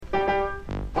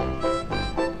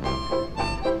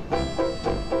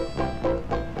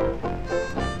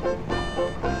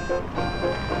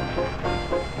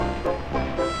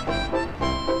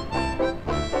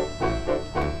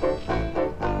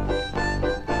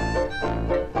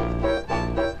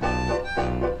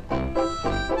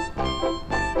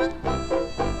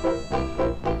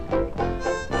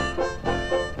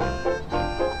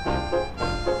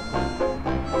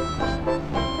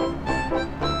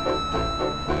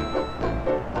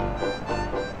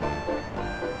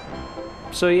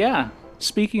So yeah,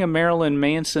 speaking of Marilyn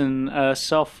Manson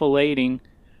self-filleting,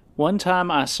 one time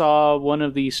I saw one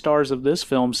of the stars of this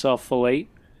film self-fillate.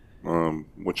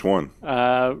 Which one?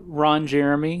 Ron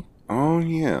Jeremy. Oh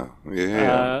yeah,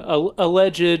 yeah,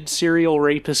 Alleged serial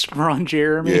rapist Ron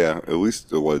Jeremy. yeah. At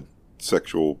least alleged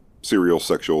serial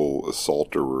sexual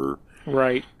assaulter.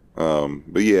 Right.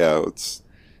 But yeah, let's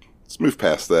move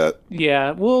past that.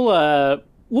 Yeah,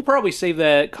 we'll probably save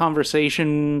that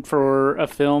conversation for a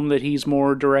film that he's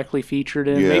more directly featured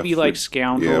in. Yeah, Maybe like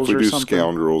Scoundrels yeah, if we or do something.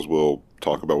 Scoundrels, we'll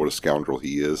talk about what a scoundrel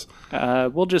he is.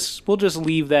 We'll just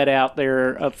leave that out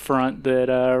there up front that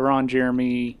Ron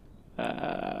Jeremy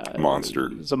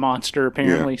Monster. is a monster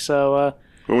apparently. Yeah. So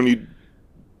But when you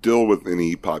deal with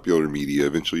any popular media,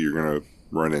 eventually you're going to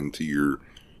run into your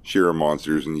share of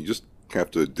monsters, and you just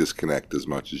have to disconnect as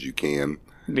much as you can.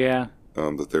 yeah.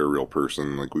 That they're a real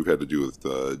person, like we've had to do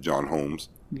with John Holmes.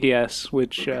 Yes,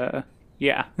 which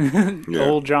Yeah.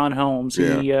 old John Holmes.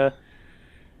 Yeah. He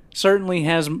certainly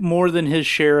has more than his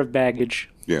share of baggage.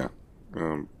 Yeah.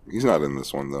 He's not in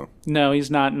this one, though. No,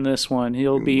 he's not in this one.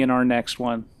 He'll be in our next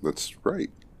one. That's right.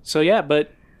 So yeah,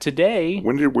 but today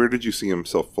Where did you see him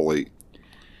self-fillate?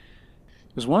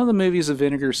 it was one of the movies that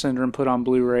Vinegar Syndrome put on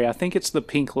Blu-ray. I think it's The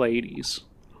Pink Ladies,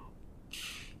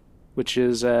 which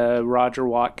is a Roger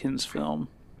Watkins film.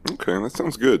 Okay, that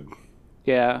sounds good.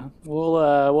 Yeah,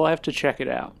 we'll have to check it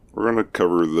out. We're going to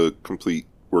cover the complete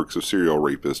works of serial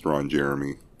rapist Ron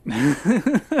Jeremy.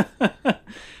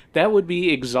 That would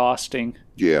be exhausting.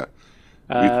 Yeah.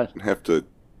 We'd have to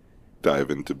dive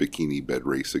into Bikini Bed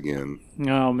Race again.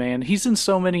 Oh man, he's in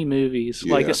so many movies.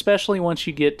 Yeah. Like especially once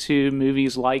you get to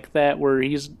movies like that where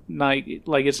he's like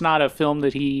it's not a film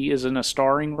that he is in a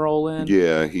starring role in.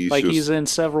 Yeah, he's in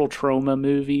several trauma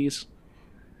movies.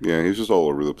 Yeah, he's just all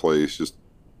over the place, just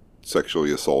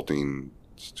sexually assaulting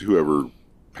whoever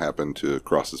happened to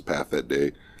cross his path that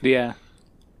day. Yeah.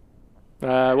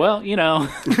 Well, you know.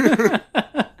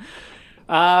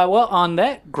 Well, on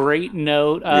that great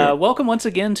note, welcome once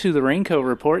again to the Raincoat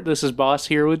Report. This is Boss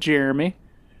here with Jeremy.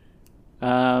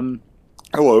 Hello.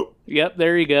 Yep,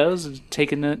 there he goes,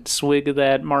 taking a swig of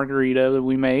that margarita that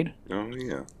we made. Oh,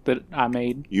 yeah. That I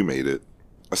made. You made it.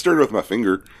 I stirred with my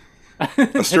finger.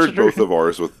 I stirred both of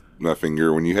ours with my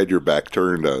finger. When you had your back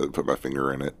turned, I put my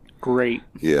finger in it. Great.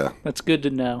 Yeah. That's good to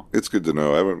know. It's good to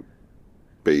know. I haven't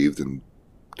bathed in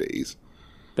days.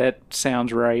 That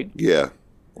sounds right. Yeah.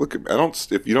 Look,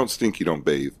 if you don't stink, you don't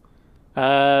bathe.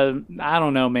 I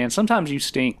don't know, man. Sometimes you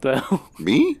stink, though.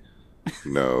 Me?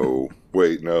 No.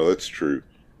 Wait, no, that's true.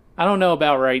 I don't know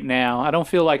about right now. I don't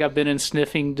feel like I've been in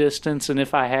sniffing distance, and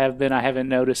if I have been, I haven't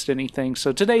noticed anything.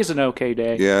 So today's an okay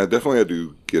day. Yeah, definitely I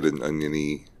do get an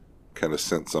oniony kind of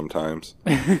scent sometimes.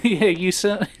 Yeah, you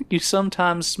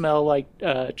sometimes smell like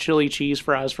chili cheese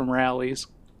fries from Rally's.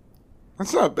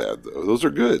 That's not bad, though. Those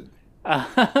are good.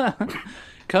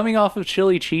 Coming off of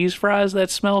chili cheese fries, that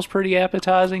smells pretty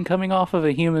appetizing. Coming off of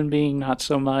a human being, not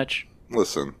so much.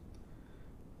 Listen,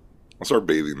 I'll start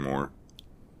bathing more.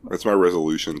 That's my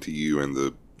resolution to you and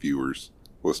the viewers,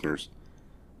 listeners.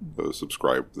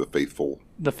 Subscribe, the faithful.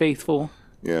 The faithful.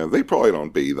 Yeah, they probably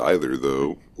don't bathe either,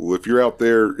 though. Well, if you're out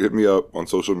there, hit me up on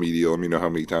social media. Let me know how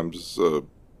many times a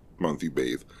month you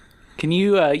bathe. Can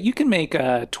you can make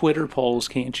Twitter polls,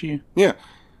 can't you? Yeah.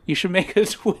 You should make a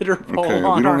Twitter poll. Okay,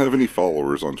 we don't have any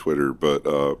followers on Twitter, but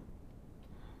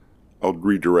I'll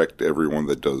redirect everyone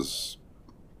that does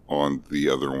on the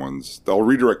other ones. I'll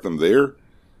redirect them there,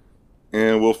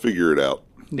 and we'll figure it out.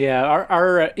 Yeah,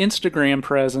 our Instagram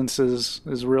presence is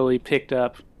really picked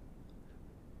up.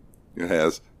 It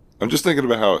has. I'm just thinking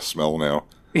about how I smell now.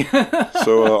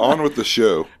 So on with the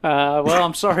show. Well,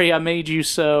 I'm sorry I made you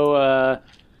so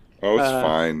Oh, it's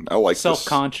fine. I like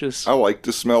self-conscious. I like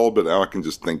to smell, but now I can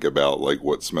just think about like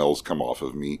what smells come off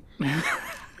of me.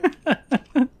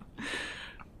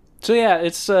 So yeah,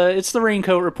 it's the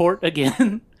Raincoat Report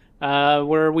again,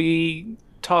 where we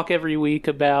talk every week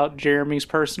about Jeremy's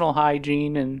personal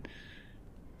hygiene and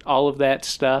all of that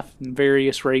stuff, and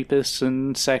various rapists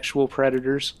and sexual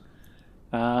predators.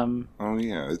 Oh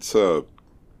yeah, it's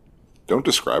don't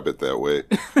describe it that way.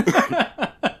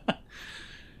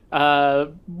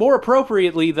 More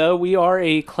appropriately, though, we are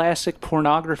a classic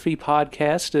pornography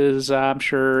podcast, as I'm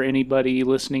sure anybody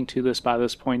listening to this by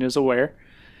this point is aware.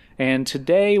 And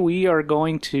today we are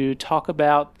going to talk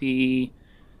about I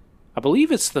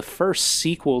believe it's the first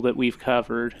sequel that we've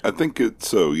covered. I think it's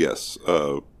so, yes.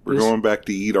 We're going back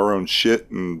to eat our own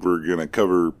shit, and we're going to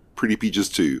cover Pretty Peaches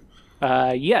 2.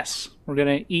 Yes, we're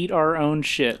going to eat our own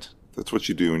shit. That's what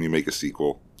you do when you make a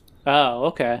sequel. Oh,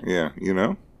 okay. Yeah, you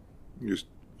know? You're just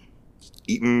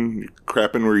eating, you're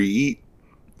crapping where you eat,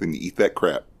 then you eat that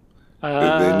crap.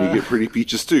 And then you get Pretty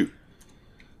Peaches 2.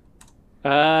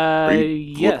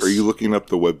 Yes. Are you looking up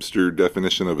the Webster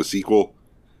definition of a sequel?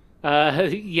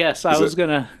 Yes, I was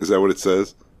gonna... Is that what it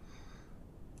says?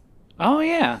 Oh,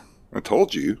 yeah. I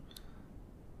told you.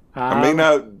 I may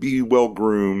not be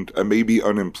well-groomed, I may be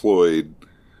unemployed,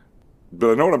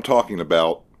 but I know what I'm talking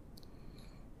about.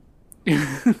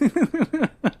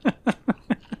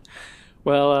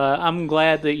 Well, I'm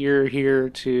glad that you're here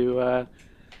to...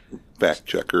 Fact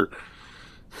checker.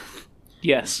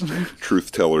 Yes.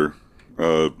 Truth teller.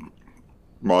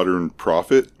 Modern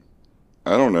prophet.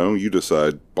 I don't know. You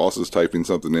decide. Boss is typing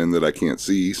something in that I can't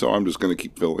see, so I'm just going to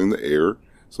keep filling the air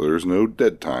so there's no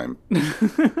dead time.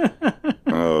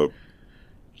 So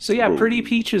yeah, Pretty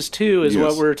Peaches 2 is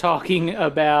what we're talking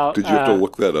about. Did you have to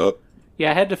look that up?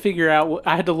 Yeah, I had to figure out...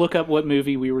 I had to look up what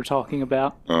movie we were talking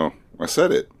about. Oh, I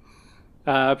said it.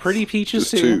 Pretty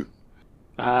Peaches just 2.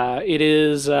 It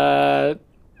is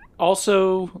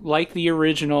also, like the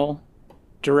original,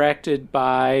 directed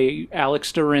by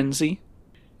Alex Renzy.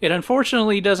 It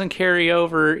unfortunately doesn't carry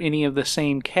over any of the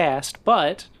same cast,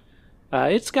 but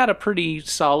it's got a pretty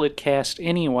solid cast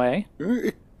anyway.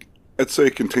 I'd say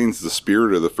it contains the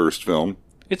spirit of the first film.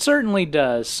 It certainly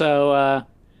does. So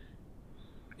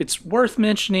it's worth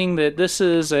mentioning that this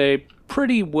is a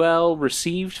pretty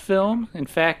well-received film. In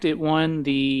fact, it won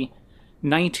the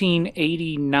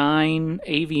 1989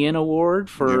 AVN Award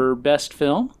for Best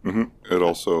Film. Mm-hmm. It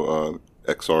also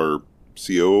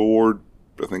XRCO Award,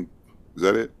 I think. Is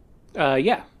that it?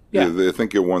 Yeah. I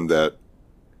think it won that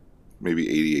maybe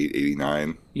 88,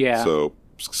 89. Yeah. So,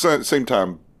 same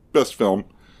time, best film.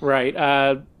 Right.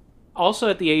 Also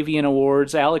at the AVN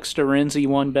Awards, Alex Renzy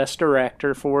won Best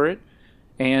Director for it,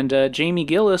 and Jamie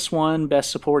Gillis won Best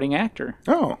Supporting Actor.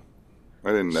 Oh.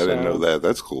 I didn't know that.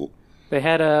 That's cool. They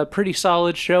had a pretty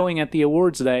solid showing at the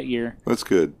awards that year. That's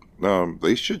good.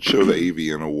 They should show the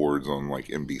AVN Awards on like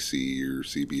NBC or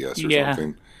CBS or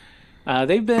something.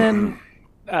 They've been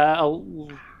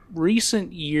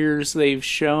recent years. They've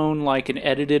shown like an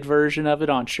edited version of it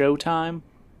on Showtime,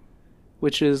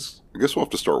 which is... I guess we'll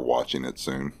have to start watching it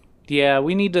soon. Yeah,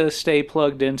 we need to stay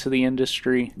plugged into the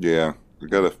industry. Yeah, we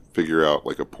got to figure out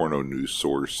like a porno news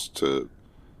source to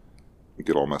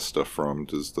get all my stuff from.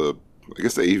 I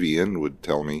guess the AVN would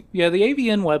tell me. Yeah, the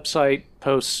AVN website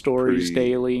posts stories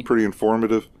daily. Pretty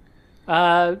informative.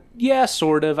 Yeah,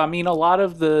 sort of. I mean, a lot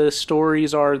of the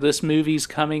stories are this movie's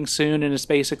coming soon, and it's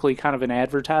basically kind of an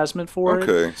advertisement for it.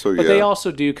 Okay, so But they also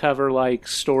do cover, like,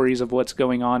 stories of what's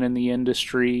going on in the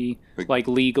industry, like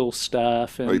legal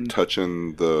stuff. And are they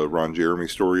touching the Ron Jeremy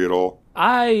story at all?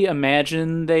 I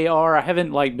imagine they are. I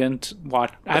haven't, like, been to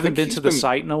the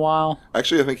site in a while.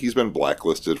 Actually, I think he's been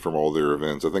blacklisted from all their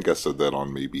events. I think I said that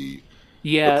on maybe...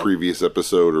 a previous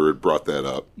episode, or it brought that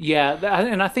up. Yeah,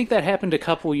 and I think that happened a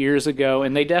couple years ago,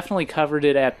 and they definitely covered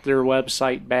it at their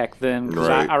website back then. Because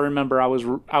I remember I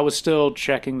was still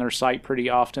checking their site pretty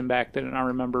often back then, and I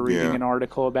remember reading an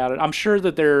article about it. I'm sure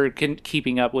that they're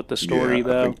keeping up with the story,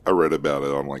 though. I think I read about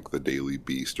it on like the Daily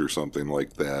Beast or something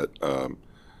like that.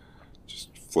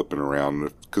 Just flipping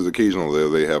around, because occasionally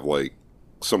they have like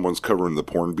someone's covering the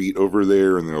porn beat over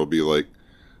there, and there'll be like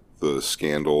the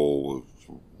scandal of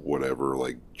whatever,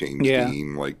 like James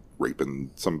Dean, like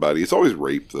raping somebody. It's always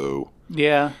rape, though.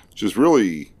 Yeah. Which is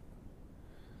really...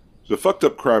 It's a fucked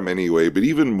up crime anyway, but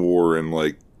even more in,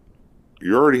 like,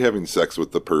 you're already having sex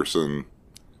with the person.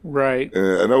 Right.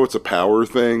 And I know it's a power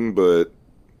thing, but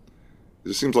it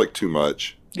just seems like too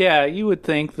much. Yeah, you would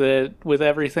think that with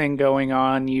everything going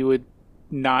on, you would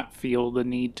not feel the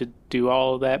need to do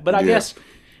all of that. But I guess...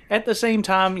 At the same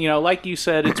time, you know, like you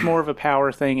said, it's more of a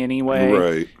power thing anyway.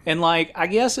 Right. And, like, I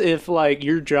guess if, like,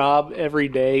 your job every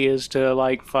day is to,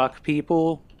 like, fuck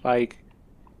people, like,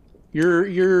 you're...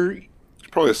 There's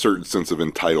probably a certain sense of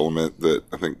entitlement that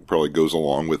I think probably goes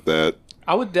along with that.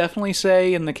 I would definitely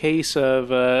say in the case of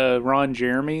Ron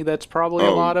Jeremy, that's probably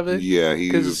a lot of it. Yeah,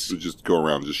 he just go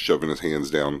around just shoving his hands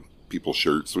down people's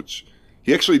shirts, which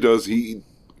he actually does. He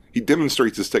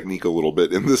demonstrates his technique a little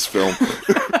bit in this film.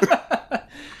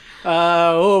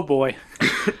 Oh boy,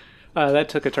 that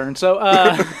took a turn. So,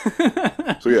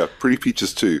 so yeah, Pretty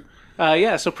Peaches 2.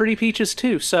 So Pretty Peaches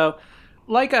 2. So,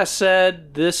 like I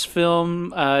said, this film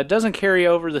doesn't carry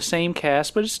over the same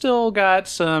cast, but it's still got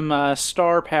some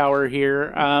star power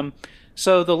here.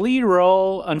 So the lead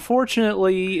role,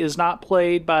 unfortunately, is not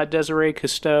played by Desiree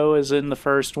Cousteau as in the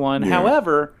first one. Yeah.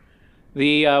 However,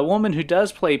 the woman who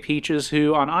does play Peaches,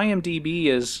 who on IMDb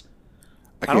is...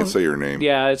 I can't say her name.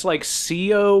 Yeah, it's like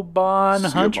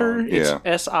Siobhan Hunter. It's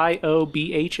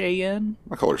Siobhan.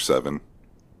 I call her Seven.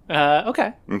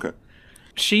 Okay.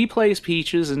 She plays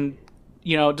Peaches, and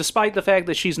despite the fact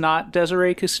that she's not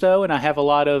Desiree Cousteau, and I have a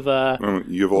lot of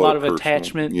you have a lot of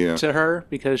attachment to her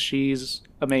because she's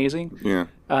amazing. Yeah.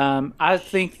 I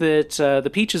think that the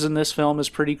Peaches in this film is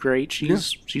pretty great.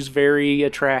 She's very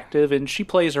attractive, and she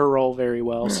plays her role very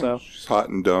well. So she's hot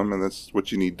and dumb, and that's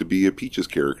what you need to be a Peaches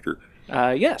character.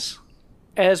 Yes.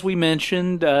 As we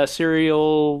mentioned,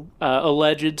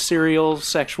 alleged serial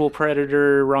sexual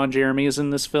predator Ron Jeremy is in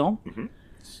this film. Mm-hmm.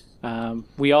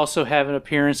 We also have an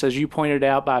appearance, as you pointed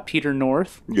out, by Peter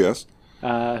North. Yes.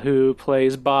 Who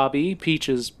plays Bobby,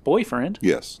 Peach's boyfriend.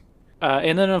 Yes.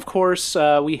 And then, of course,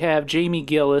 we have Jamie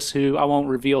Gillis, who I won't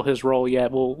reveal his role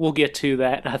yet. We'll get to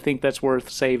that. I think that's worth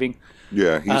saving.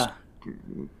 Yeah,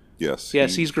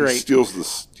 he's he's great.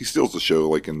 He steals the show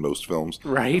like in most films.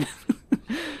 Right.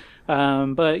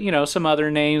 But some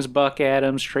other names: Buck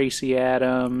Adams, Tracy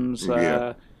Adams,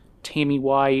 Tammy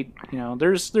White.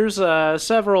 There's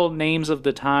several names of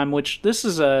the time, which this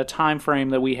is a time frame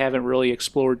that we haven't really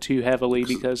explored too heavily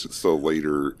because it's the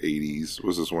later 80s.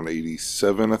 Was this one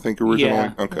 87, I think, originally?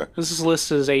 Yeah. Okay. This is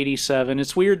listed as 87.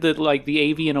 It's weird that the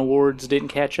Avian Awards didn't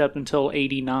catch up until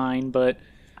 89, but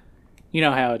you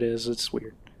know how it is. It's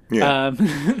weird. Yeah.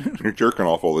 You're jerking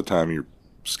off all the time. Your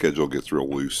schedule gets real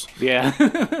loose.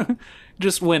 Yeah.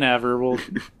 Just whenever.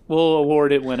 We'll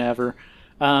award it whenever.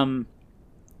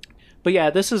 But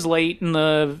yeah, this is late in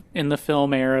the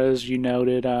film era, as you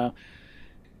noted.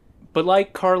 But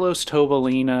like Carlos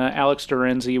Tobalina, Alex de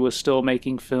Renzy was still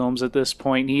making films at this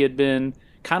point. He had been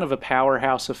kind of a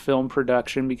powerhouse of film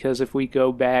production because if we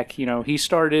go back, he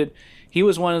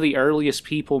was one of the earliest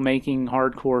people making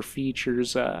hardcore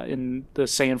features in the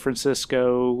San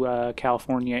Francisco,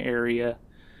 California area.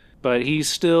 But he's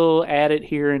still at it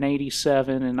here in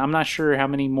 87, and I'm not sure how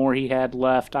many more he had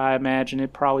left. I imagine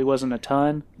it probably wasn't a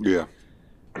ton. Yeah.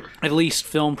 At least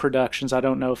film productions. I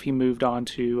don't know if he moved on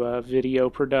to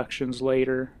video productions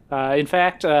later. In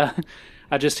fact, I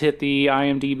just hit the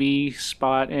IMDb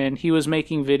spot, and he was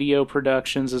making video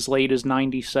productions as late as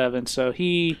 97. So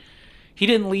he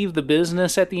didn't leave the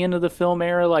business at the end of the film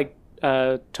era like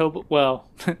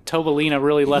Tobalina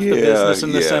really left the business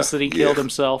in the sense that he killed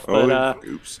himself. But,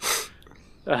 oops.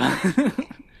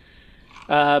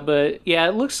 But yeah,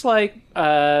 it looks like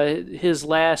his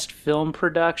last film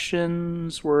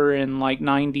productions were in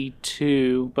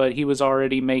 92, but he was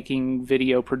already making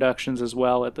video productions as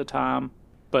well at the time.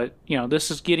 But,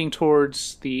 this is getting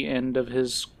towards the end of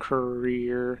his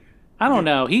career. I don't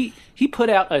know. He put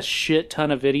out a shit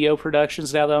ton of video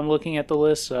productions now that I'm looking at the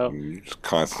list. So you're just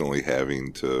constantly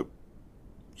having to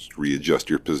just readjust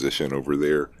your position over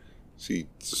there. See,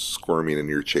 squirming in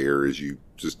your chair as you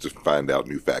just to find out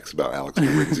new facts about Alex de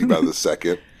Renzy by the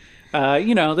second.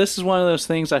 This is one of those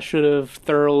things I should have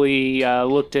thoroughly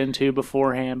looked into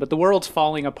beforehand. But the world's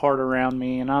falling apart around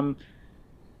me, and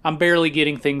I'm barely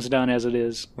getting things done as it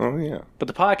is. Oh, yeah. But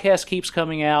the podcast keeps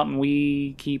coming out, and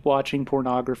we keep watching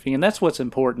pornography, and that's what's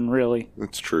important, really.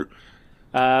 That's true.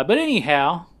 But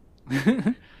anyhow,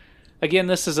 again,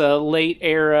 this is a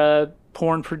late-era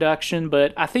porn production,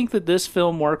 but I think that this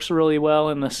film works really well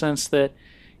in the sense that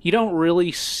you don't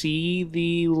really see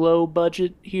the low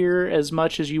budget here as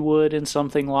much as you would in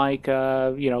something like,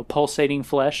 Pulsating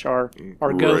Flesh, our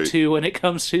go-to when it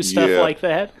comes to stuff like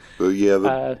that.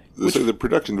 The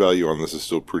production value on this is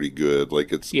still pretty good.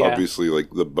 Like, it's obviously,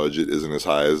 the budget isn't as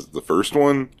high as the first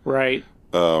one. Right.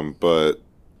 But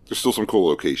there's still some cool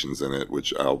locations in it,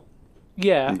 which I'll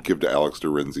give to Alex de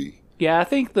Renzy. Yeah, I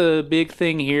think the big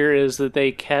thing here is that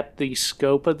they kept the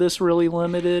scope of this really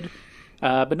limited.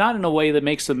 But not in a way that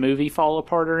makes the movie fall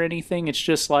apart or anything. It's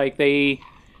just like they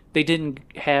didn't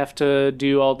have to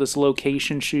do all this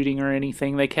location shooting or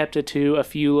anything. They kept it to a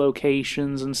few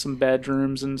locations and some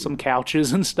bedrooms and some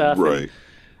couches and stuff. Right.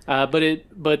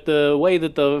 But the way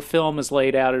that the film is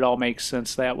laid out, it all makes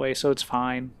sense that way. So it's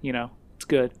fine. It's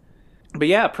good. But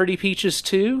yeah, Pretty Peaches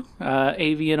 2,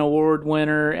 Avian Award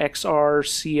winner,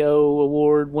 XRCO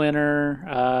Award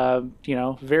winner,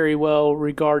 very well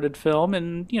regarded film,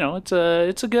 and it's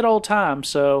a good old time.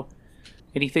 So,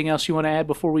 anything else you want to add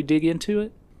before we dig into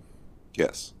it?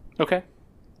 Yes. Okay.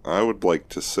 I would like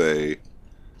to say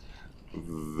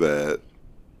that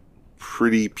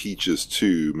Pretty Peaches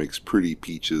 2 makes Pretty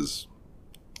Peaches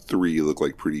 3 look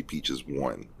like Pretty Peaches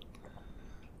 1.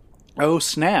 Oh,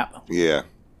 snap. Yeah.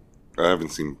 I haven't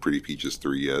seen Pretty Peaches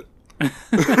 3 yet. But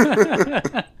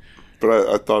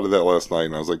I thought of that last night,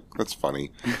 and I was like, that's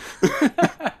funny.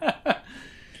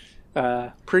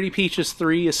 Pretty Peaches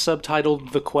 3 is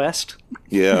subtitled The Quest.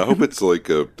 Yeah, I hope it's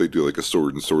they do a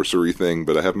sword and sorcery thing,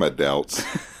 but I have my doubts.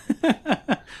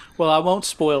 Well, I won't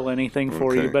spoil anything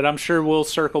for you, but I'm sure we'll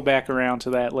circle back around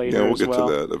to that later. Yeah, we'll get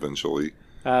to that eventually.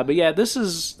 But yeah, this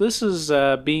is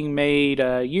being made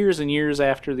years and years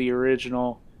after the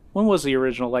original. When was the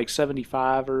original? Like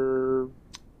 75 or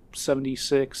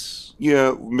 76?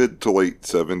 Yeah, mid to late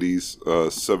 70s. I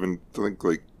think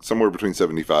like somewhere between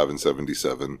 75 and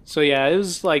 77. So yeah, it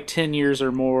was like 10 years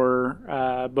or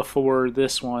more before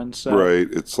this one. So Right.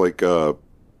 It's like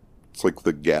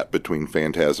the gap between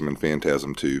Phantasm and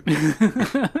Phantasm 2.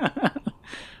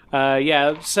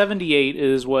 Yeah, 78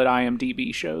 is what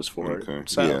IMDb shows for Okay. it.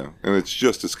 So. Yeah, and it's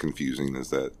just as confusing as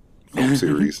that film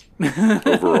series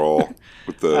overall.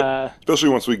 With the especially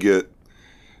once we get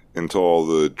into all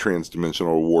the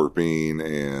transdimensional warping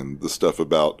and the stuff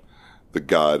about the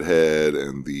Godhead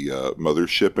and the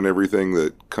mothership and everything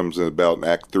that comes about in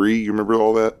Act 3. You remember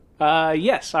all that?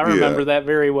 Yes, I remember that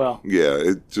very well. Yeah,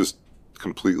 it just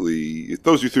completely it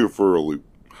throws you through for a loop.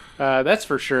 That's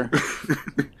for sure.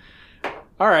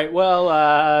 All right,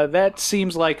 well, that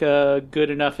seems like a good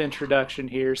enough introduction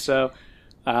here. So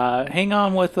hang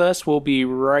on with us. We'll be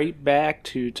right back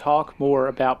to talk more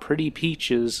about Pretty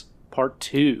Peaches Part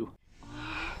 2.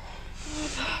 Oh,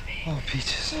 Bobby. Oh,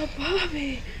 Peaches. Oh,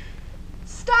 Bobby.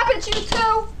 Stop it, you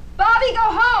two! Bobby, go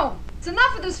home! It's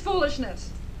enough of this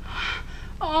foolishness.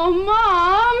 Oh,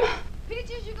 Mom!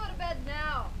 Peaches, you go to bed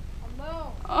now.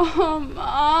 Alone. Oh,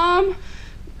 Mom.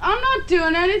 I'm not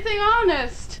doing anything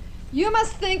honest. You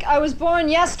must think I was born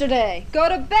yesterday. Go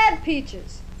to bed,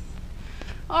 Peaches.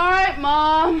 All right,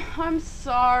 Mom. I'm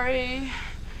sorry.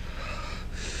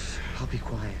 I'll be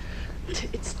quiet.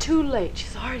 It's too late.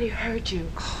 She's already heard you.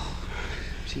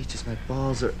 Peaches, my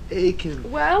balls are aching.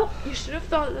 Well, you should have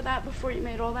thought of that before you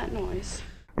made all that noise.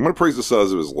 I'm going to praise the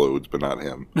size of his loads, but not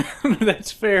him.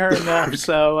 That's fair enough.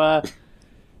 So,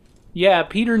 yeah,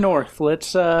 Peter North.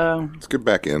 Let's get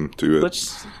back into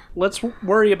it. Let's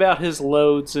worry about his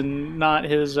loads and not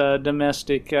his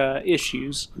domestic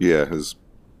issues. Yeah, his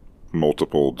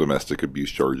multiple domestic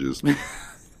abuse charges.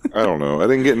 I don't know. I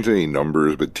didn't get into any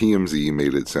numbers, but TMZ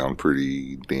made it sound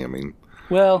pretty damning.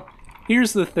 Well,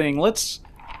 here's the thing. Let's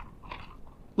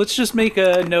just make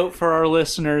a note for our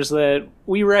listeners that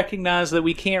we recognize that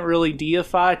we can't really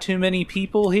deify too many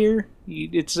people here.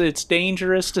 It's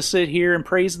dangerous to sit here and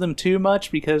praise them too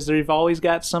much because they've always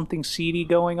got something seedy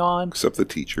going on. Except the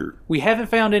teacher. We haven't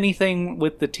found anything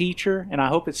with the teacher, and I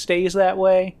hope it stays that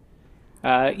way.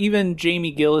 Even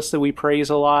Jamie Gillis that we praise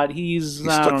a lot, he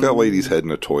stuck that lady's head in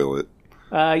a toilet.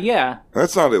 Yeah.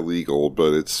 That's not illegal,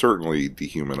 but it's certainly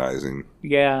dehumanizing.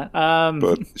 Yeah.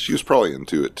 But she was probably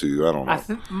into it too. I don't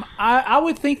know. I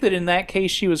would think that in that case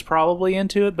she was probably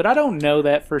into it, but I don't know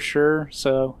that for sure,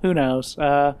 so who knows.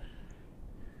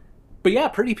 But yeah,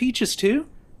 Pretty Peaches 2.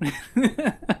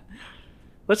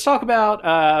 Let's talk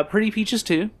about Pretty Peaches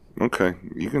 2. Okay,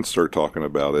 you can start talking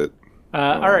about it.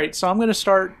 All right, so I'm going to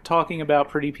start talking about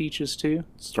Pretty Peaches 2.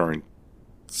 Starring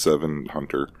Seven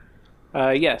Hunter.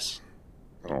 Yes.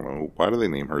 I don't know. Why do they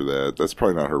name her that? That's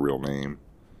probably not her real name.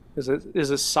 Is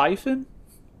it Siphon?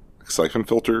 Siphon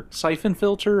Filter? Siphon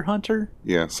Filter Hunter?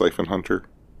 Yeah, Siphon Hunter.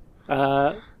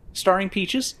 Starring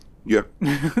Peaches? Yeah.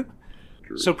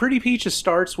 So Pretty Peaches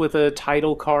starts with a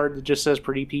title card that just says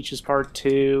Pretty Peaches Part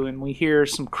 2, and we hear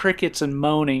some crickets and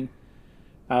moaning.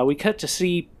 We cut to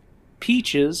see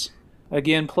Peaches,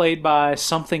 again played by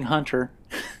Something Hunter,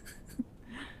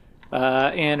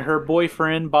 and her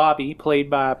boyfriend Bobby, played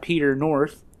by Peter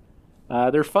North.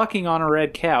 They're fucking on a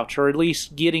red couch, or at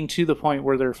least getting to the point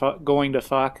where they're going to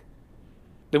fuck.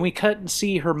 Then we cut and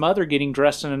see her mother getting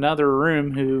dressed in another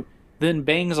room, who then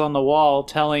bangs on the wall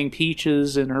telling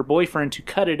Peaches and her boyfriend to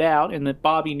cut it out and that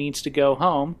Bobby needs to go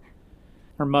home.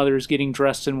 Her mother's getting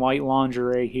dressed in white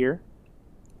lingerie here.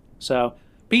 So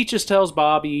Peaches tells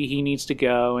Bobby he needs to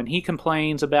go, and he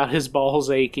complains about his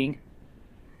balls aching.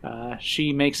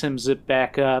 She makes him zip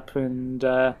back up,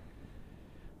 and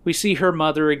we see her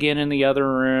mother again in the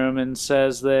other room and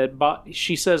says that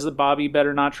she says that Bobby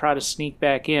better not try to sneak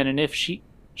back in, and if she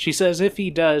says if he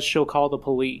does, she'll call the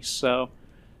police. So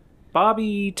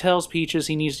Bobby tells Peaches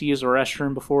he needs to use the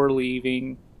restroom before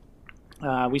leaving.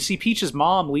 We see Peaches'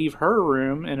 mom leave her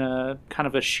room in a kind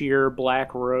of a sheer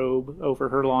black robe over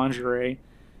her lingerie.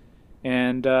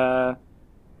 And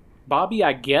Bobby,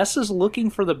 I guess, is looking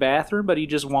for the bathroom, but he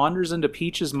just wanders into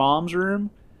Peaches' mom's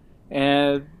room,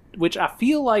 which I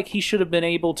feel like he should have been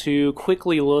able to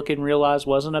quickly look and realize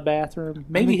wasn't a bathroom.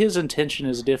 Maybe his intention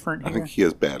is different here. I think he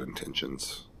has bad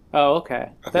intentions. Oh,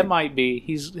 okay. That might be.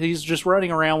 He's just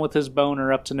running around with his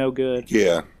boner up to no good.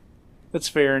 Yeah. That's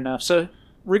fair enough. So,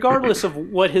 regardless of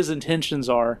what his intentions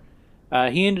are,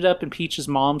 he ended up in Peach's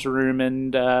mom's room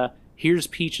and hears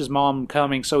Peach's mom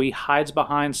coming, so he hides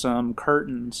behind some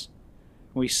curtains.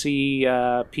 We see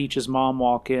Peach's mom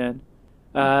walk in.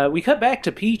 We cut back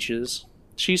to Peaches.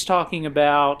 She's talking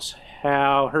about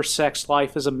how her sex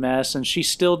life is a mess and she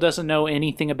still doesn't know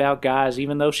anything about guys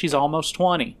even though she's almost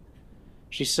 20.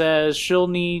 She says she'll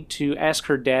need to ask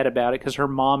her dad about it because her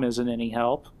mom isn't any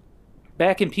help.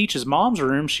 Back in Peach's mom's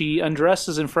room, she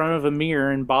undresses in front of a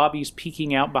mirror and Bobby's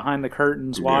peeking out behind the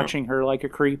curtains watching her like a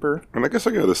creeper. And I guess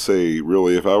I gotta say,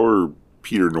 really, if I were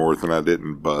Peter North and I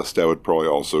didn't bust, I would probably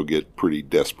also get pretty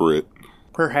desperate.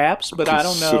 Perhaps, but I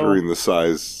don't know. Considering the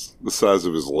size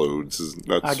of his loads, his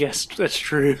nuts. I guess that's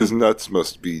true. His nuts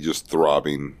must be just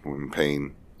throbbing in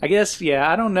pain. I guess, yeah,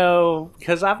 I don't know,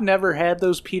 because I've never had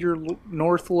those Peter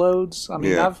North loads. I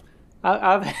mean, I've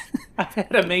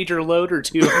had a major load or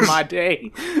two in my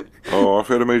day. Oh, I've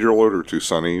had a major load or two,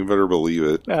 Sonny. You better believe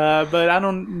it. But I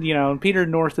don't, Peter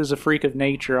North is a freak of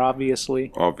nature,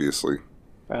 obviously. Obviously.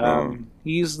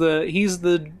 He's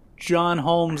the John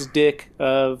Holmes Dick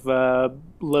of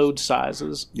load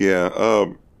sizes. Yeah,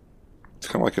 it's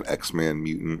kind of like an X-Man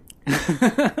mutant.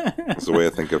 That's the way I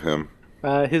think of him.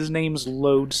 His name's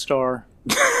LoadStar.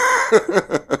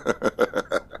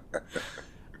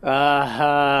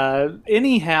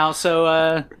 Anyhow,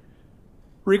 so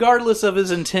regardless of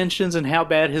his intentions and how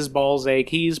bad his balls ache,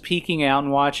 he's peeking out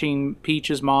and watching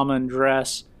Peach's mama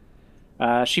undress.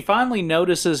 She finally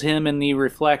notices him in the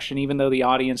reflection, even though the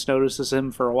audience notices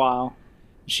him for a while.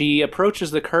 She approaches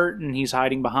the curtain he's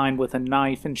hiding behind with a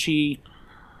knife, and she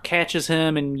catches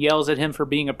him and yells at him for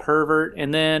being a pervert,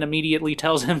 and then immediately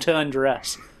tells him to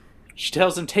undress. She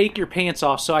tells him, "Take your pants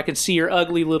off so I can see your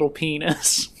ugly little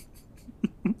penis."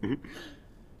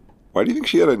 Why do you think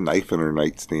she had a knife in her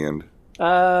nightstand?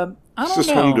 I don't know. It's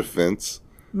just home defense.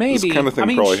 Maybe. This kind of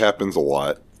thing probably happens a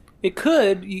lot. It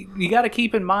could. You got to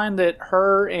keep in mind that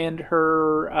her and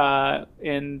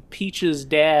Peach's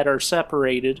dad are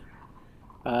separated.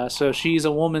 So she's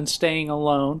a woman staying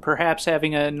alone, perhaps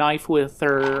having a knife with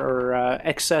her or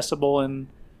accessible in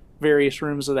various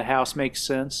rooms of the house makes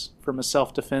sense from a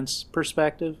self-defense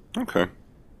perspective. Okay.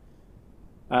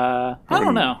 I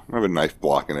don't know. I have a knife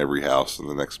block in every house in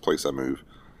the next place I move.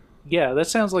 Yeah, that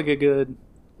sounds like a good,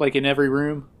 like in every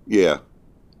room. Yeah.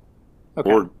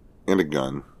 Okay. And a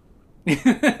gun.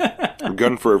 A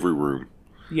gun for every room.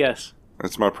 Yes.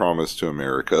 That's my promise to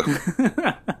America.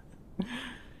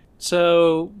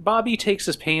 So Bobby takes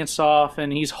his pants off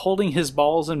and he's holding his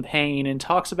balls in pain and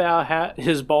talks about how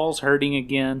his balls hurting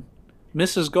again.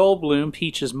 Mrs. Goldblum,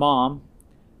 Peach's mom,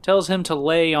 tells him to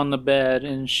lay on the bed,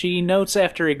 and she notes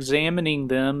after examining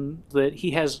them that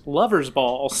he has lover's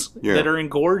balls that are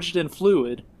engorged in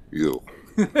fluid. Ew.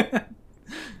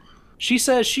 She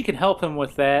says she can help him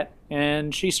with that,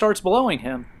 and she starts blowing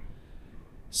him.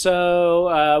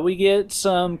 So we get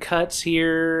some cuts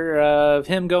here of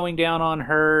him going down on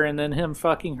her and then him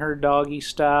fucking her doggy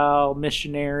style,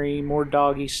 missionary, more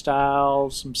doggy style,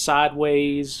 some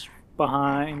sideways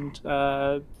behind,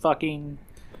 fucking.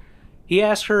 He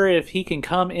asks her if he can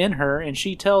come in her, and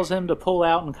she tells him to pull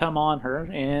out and come on her,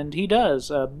 and he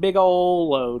does. A big ol'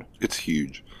 load. It's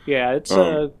huge. Yeah, it's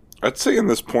I'd say in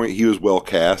this point he was well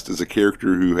cast as a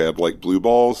character who had like blue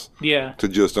balls. Yeah. To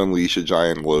just unleash a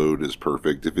giant load is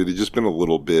perfect. If it had just been a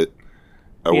little bit,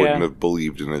 I wouldn't have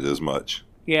believed in it as much.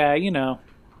 Yeah,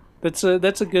 that's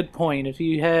a good point. If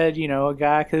you had, a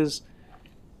guy, because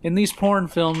in these porn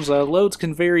films, loads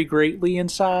can vary greatly in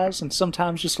size, and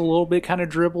sometimes just a little bit kind of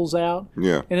dribbles out.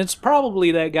 Yeah. And it's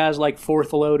probably that guy's like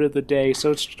fourth load of the day, so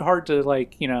it's hard to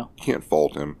Can't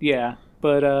fault him. Yeah.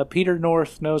 But Peter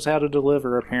North knows how to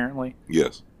deliver, apparently.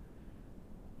 Yes.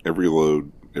 Every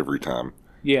load, every time.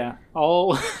 Yeah.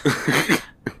 All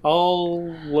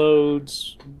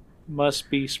loads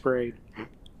must be sprayed.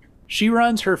 She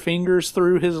runs her fingers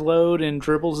through his load and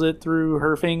dribbles it through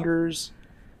her fingers.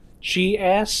 She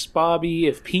asks Bobby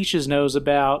if Peaches knows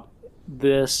about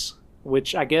this,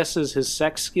 which I guess is his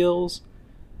sex skills.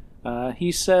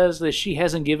 He says that she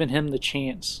hasn't given him the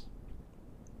chance.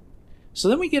 So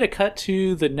then we get a cut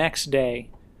to the next day,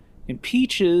 and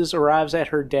Peaches arrives at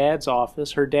her dad's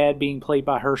office, her dad being played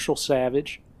by Herschel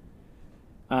Savage.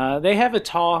 They have a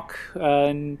talk,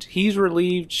 and he's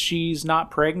relieved she's not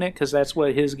pregnant, because that's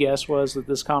what his guess was that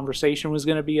this conversation was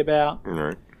going to be about.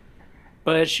 Right.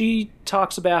 But she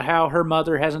talks about how her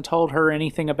mother hasn't told her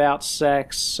anything about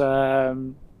sex,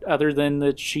 other than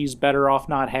that she's better off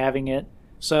not having it.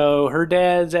 So her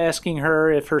dad's asking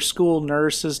her if her school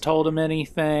nurse has told him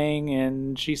anything,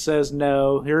 and she says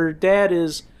no. Her dad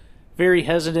is very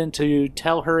hesitant to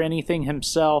tell her anything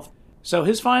himself. So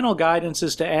his final guidance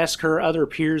is to ask her other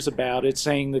peers about it,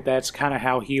 saying that that's kind of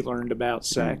how he learned about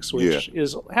sex, which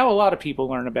is how a lot of people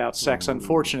learn about sex,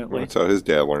 unfortunately. That's how his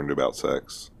dad learned about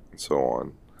sex, and so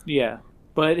on. Yeah.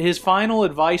 But his final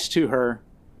advice to her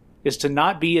is to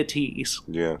not be a tease.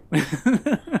 Yeah.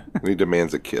 And he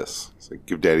demands a kiss. He's like,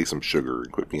 give Daddy some sugar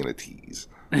and quit being a tease.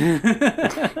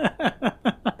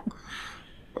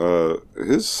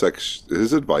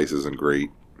 His advice isn't great.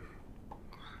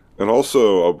 And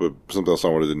also, something else I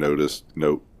wanted to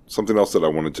note. Something else that I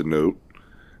wanted to note.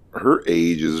 Her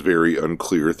age is very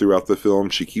unclear throughout the film.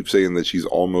 She keeps saying that she's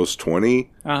almost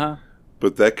 20. Uh-huh.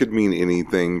 But that could mean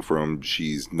anything from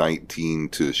she's 19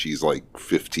 to she's like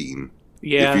 15.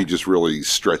 Yeah. If you just really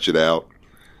stretch it out.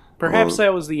 Perhaps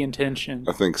that was the intention.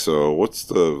 I think so. What's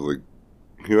who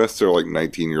asked their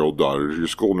 19-year-old daughter, your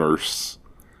school nurse?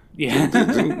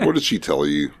 Yeah. What did she tell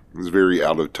you? It's very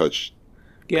out of touch.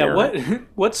 Yeah, parent.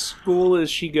 what school is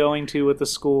she going to with the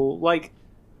school?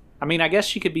 I guess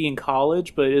she could be in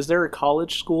college, but is there a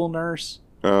college school nurse?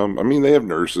 They have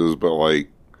nurses, but I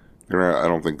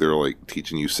don't think they're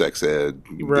teaching you sex ed.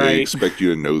 Right. They expect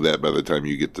you to know that by the time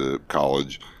you get to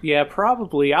college. Yeah,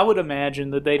 probably. I would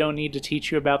imagine that they don't need to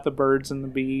teach you about the birds and the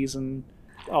bees and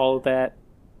all of that.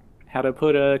 How to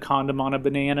put a condom on a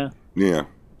banana. Yeah.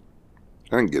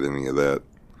 I didn't get any of that.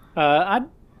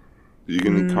 Did you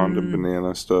get any condom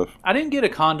banana stuff? I didn't get a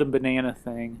condom banana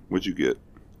thing. What'd you get?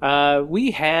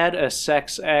 We had a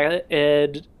sex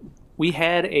ed. We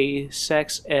had a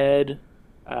sex ed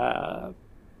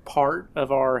part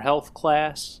of our health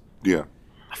class. Yeah.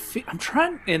 I'm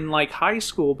trying in high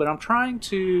school, but I'm trying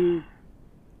to,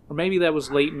 or maybe that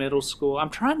was late middle school. I'm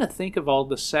trying to think of all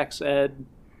the sex ed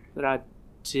that I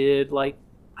did. I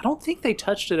don't think they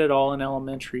touched it at all in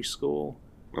elementary school.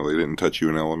 Well, they didn't touch you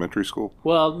in elementary school?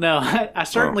 Well, no, I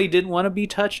certainly didn't want to be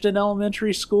touched in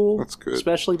elementary school. That's good.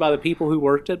 Especially by the people who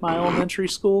worked at my elementary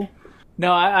school.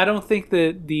 No, I don't think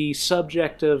that the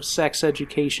subject of sex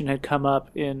education had come up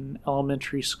in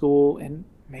elementary school, and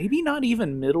maybe not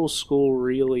even middle school,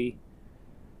 really.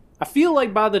 I feel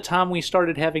like by the time we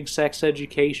started having sex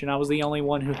education, I was the only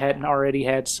one who hadn't already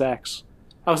had sex.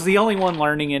 I was the only one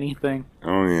learning anything.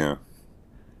 Oh, yeah.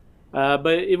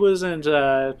 But it wasn't...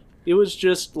 it was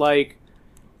just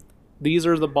these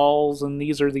are the balls and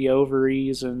these are the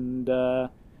ovaries, and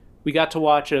we got to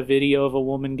watch a video of a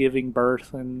woman giving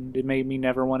birth, and it made me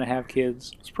never want to have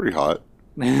kids. It's pretty hot.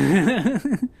 I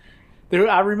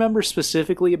remember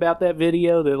specifically about that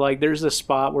video that there's a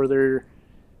spot where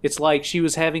it's she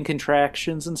was having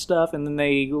contractions and stuff, and then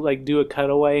they do a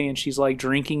cutaway and she's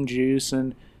drinking juice,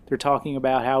 and they're talking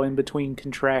about how in between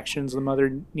contractions the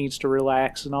mother needs to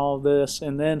relax and all of this,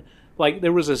 and then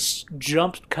there was a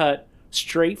jump cut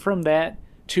straight from that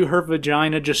to her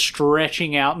vagina just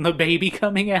stretching out and the baby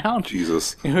coming out.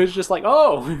 Jesus. It was just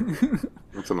oh.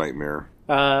 That's a nightmare.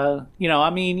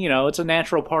 It's a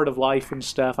natural part of life and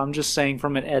stuff. I'm just saying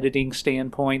from an editing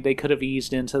standpoint, they could have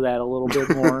eased into that a little bit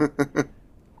more.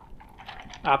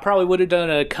 I probably would have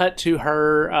done a cut to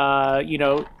her,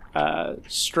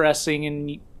 stressing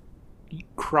and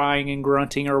crying and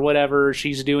grunting or whatever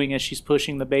she's doing as she's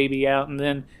pushing the baby out, and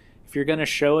then if you're going to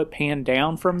show it, pan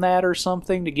down from that or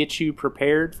something to get you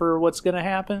prepared for what's going to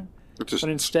happen. But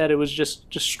instead, it was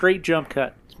just straight jump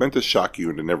cut. It's meant to shock you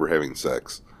into never having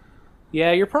sex.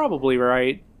 Yeah, you're probably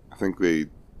right. I think they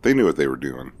knew what they were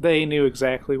doing. They knew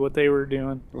exactly what they were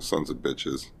doing. Those sons of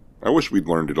bitches. I wish we'd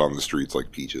learned it on the streets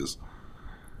like Peaches.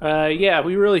 Yeah,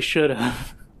 we really should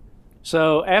have.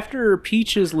 So after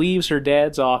Peaches leaves her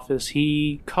dad's office,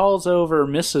 he calls over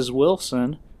Mrs.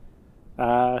 Wilson,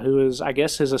 who is, I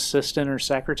guess, his assistant or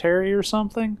secretary or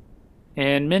something,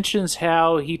 and mentions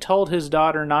how he told his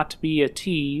daughter not to be a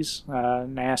tease,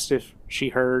 and asked if she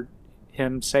heard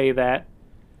him say that.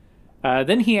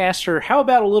 Then he asked her, how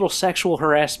about a little sexual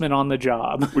harassment on the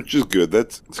job? Which is good.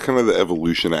 It's kind of the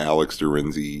evolution of Alex de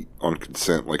Renzy on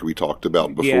consent like we talked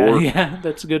about before. Yeah,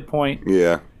 that's a good point.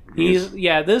 Yeah.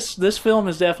 This film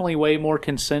is definitely way more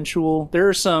consensual. There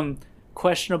are some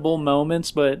questionable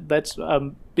moments, but that's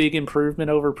a big improvement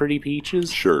over Pretty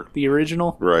Peaches. Sure. The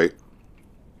original. Right.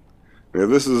 Yeah,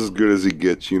 this is as good as he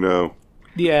gets,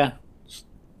 Yeah.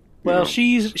 Well,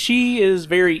 she is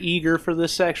very eager for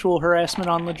this sexual harassment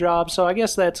on the job, so I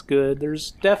guess that's good.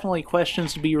 There's definitely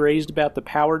questions to be raised about the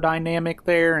power dynamic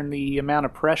there and the amount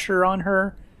of pressure on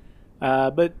her.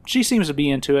 But she seems to be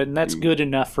into it, and that's good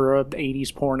enough for an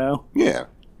 80s porno. Yeah.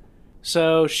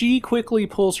 So she quickly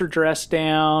pulls her dress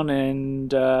down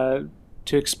and to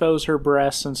expose her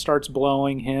breasts and starts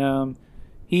blowing him.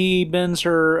 He bends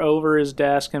her over his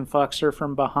desk and fucks her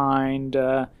from behind.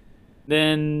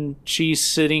 Then she's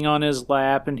sitting on his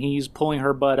lap and he's pulling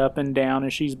her butt up and down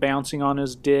as she's bouncing on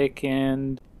his dick,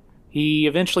 and he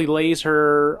eventually lays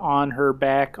her on her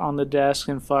back on the desk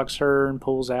and fucks her and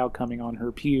pulls out, coming on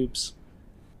her pubes.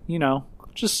 You know,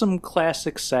 just some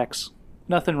classic sex.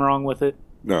 Nothing wrong with it.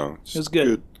 No. It was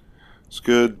good. It's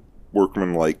good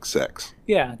workman-like sex.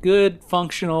 Yeah, good,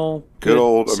 functional, Good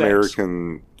old sex.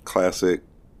 American classic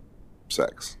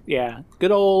sex. Yeah,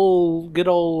 good old...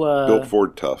 Built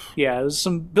Ford tough. Yeah, it was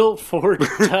some built Ford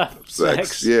tough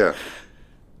sex. Yeah.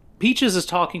 Peaches is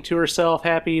talking to herself,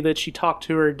 happy that she talked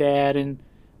to her dad, and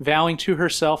vowing to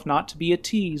herself not to be a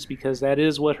tease, because that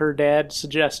is what her dad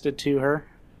suggested to her.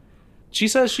 She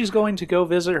says she's going to go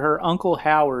visit her Uncle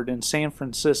Howard in San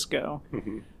Francisco.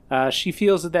 Mm-hmm. She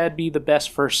feels that that'd be the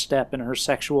best first step in her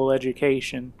sexual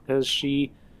education, because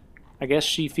I guess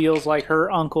she feels like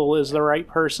her uncle is the right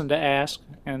person to ask,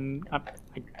 and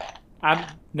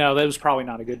no, that was probably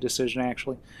not a good decision,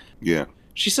 actually. Yeah.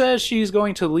 She says she's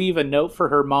going to leave a note for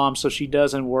her mom so she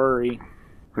doesn't worry.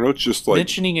 Her note's just like...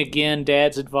 Mentioning again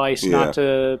Dad's advice not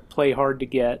to play hard to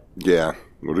get. Yeah,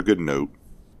 what a good note.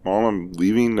 Mom, I'm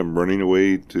leaving. I'm running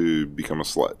away to become a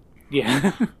slut.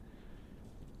 Yeah.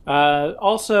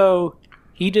 Also,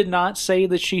 he did not say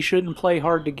that she shouldn't play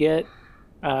hard to get,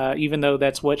 even though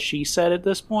that's what she said at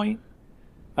this point.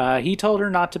 He told her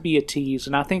not to be a tease,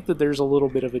 and I think that there's a little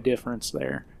bit of a difference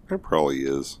there. There probably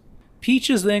is.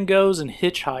 Peaches then goes and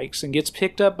hitchhikes and gets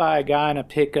picked up by a guy in a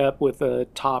pickup with a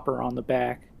topper on the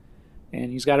back.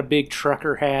 And he's got a big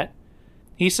trucker hat.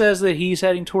 He says that he's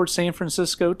heading towards San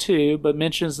Francisco too, but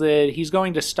mentions that he's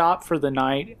going to stop for the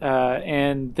night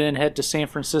and then head to San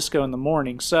Francisco in the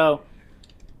morning. So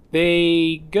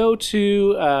they go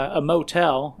to a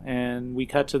motel, and we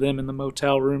cut to them in the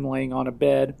motel room laying on a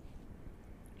bed.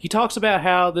 He talks about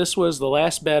how this was the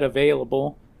last bed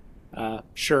available.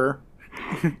 Sure.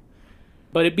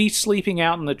 But it beats sleeping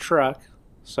out in the truck.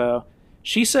 So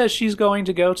she says she's going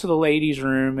to go to the ladies'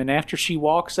 room, and after she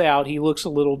walks out, he looks a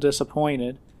little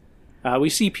disappointed. We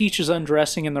see Peaches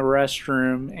undressing in the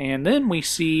restroom, and then we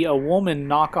see a woman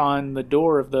knock on the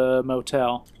door of the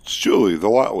motel. It's Julie, the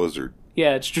lot lizard.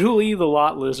 Yeah, it's Julie, the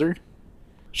lot lizard.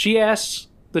 She asks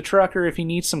the trucker if he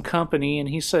needs some company, and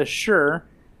he says sure,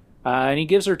 and he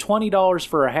gives her $20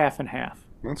 for a half and half.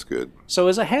 That's good. So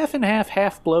is a half and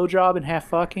half blowjob and half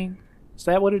fucking? Is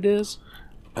that what it is?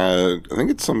 I think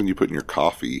it's something you put in your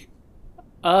coffee.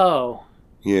 Oh.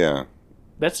 Yeah.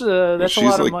 That's a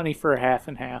lot of like, money for a half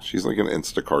and half. She's like an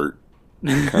Instacart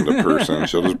kind of person.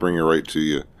 She'll just bring it right to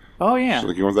you. Oh, yeah. She's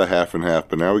like, you want that half and half,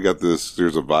 but now we got this,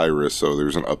 there's a virus, so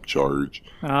there's an upcharge.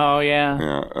 Oh, yeah.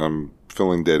 Yeah, I'm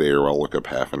filling dead air while I look up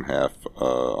half and half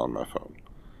on my phone.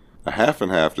 A half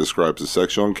and half describes a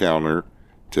sexual encounter,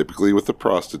 typically with a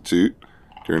prostitute,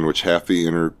 during which half the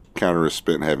encounter is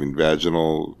spent having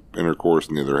vaginal intercourse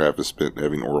and the other half is spent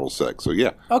having oral sex. So,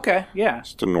 yeah. Okay, yeah.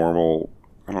 Just a normal,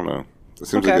 I don't know. It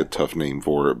seems like a tough name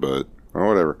for it, but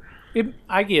whatever.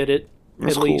 I get it,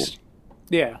 That's at cool. least.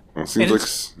 Yeah. It seems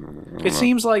like... It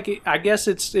seems like, I guess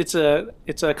it's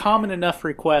a common enough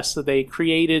request that they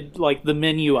created, like, the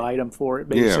menu item for it,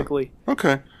 basically. Yeah.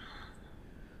 Okay.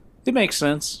 It makes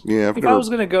sense. Yeah. If I was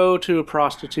going to go to a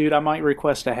prostitute, I might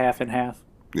request a half and half.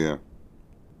 Yeah.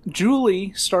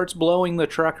 Julie starts blowing the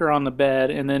trucker on the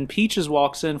bed, and then Peaches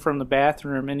walks in from the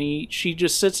bathroom, and she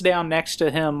just sits down next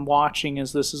to him watching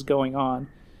as this is going on.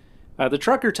 The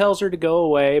trucker tells her to go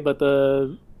away, but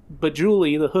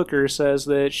Julie, the hooker, says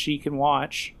that she can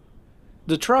watch.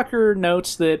 The trucker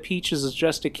notes that Peaches is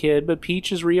just a kid, but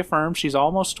Peaches reaffirms she's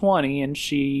almost 20 and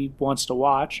she wants to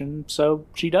watch, and so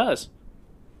she does.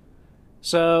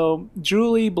 So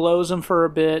Julie blows him for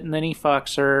a bit, and then he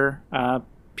fucks her.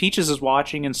 Peaches is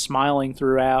watching and smiling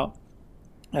throughout.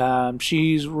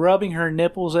 She's rubbing her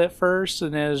nipples at first,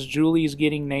 and as Julie's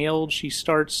getting nailed, she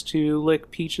starts to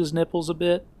lick Peaches' nipples a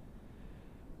bit.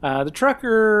 The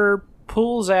trucker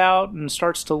pulls out and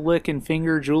starts to lick and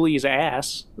finger Julie's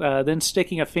ass, then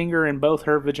sticking a finger in both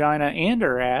her vagina and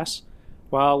her ass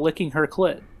while licking her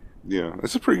clit. Yeah,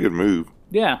 that's a pretty good move.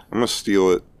 Yeah. I'm going to steal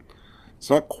it. It's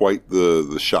not quite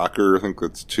the shocker. I think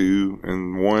that's 2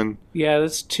 in 1. Yeah,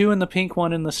 that's 2 in the pink,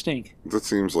 1 in the stink. That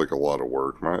seems like a lot of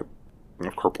work. My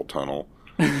carpal tunnel.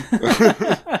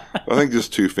 I think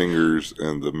just 2 fingers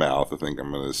in the mouth. I think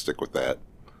I'm going to stick with that.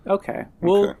 Okay.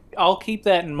 Well, I'll keep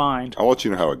that in mind. I'll let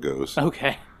you know how it goes.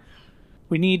 Okay.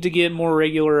 We need to get more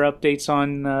regular updates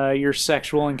on your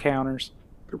sexual encounters.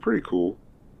 They're pretty cool.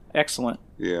 Excellent.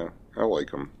 Yeah, I like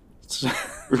them.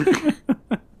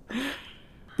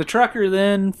 The trucker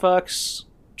then fucks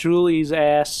Julie's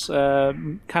ass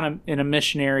kind of in a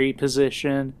missionary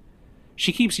position.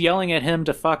 She keeps yelling at him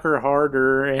to fuck her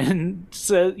harder and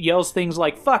yells things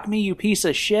like, "Fuck me, you piece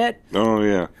of shit." Oh,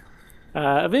 yeah.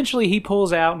 Eventually he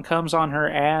pulls out and comes on her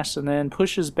ass and then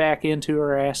pushes back into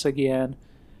her ass again.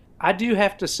 I do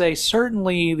have to say,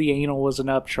 certainly the anal was an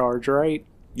upcharge, right?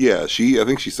 Yeah, I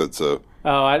think she said so.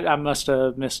 Oh, I must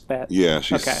have missed that. Yeah,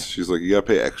 she's like, you gotta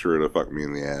pay extra to fuck me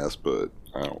in the ass, but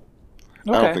I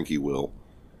don't think he will.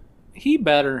 He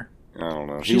better. I don't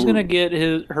know. She's gonna get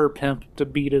her pimp to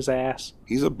beat his ass.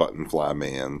 He's a button fly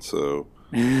man, so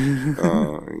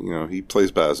he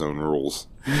plays by his own rules.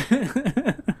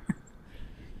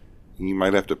 He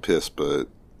might have to piss, but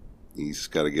he's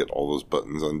got to get all those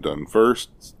buttons undone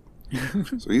first.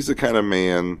 So he's the kind of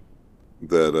man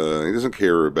that he doesn't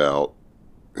care about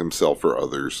himself or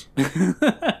others.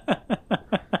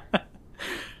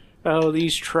 Oh,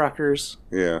 these truckers.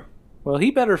 Yeah. Well,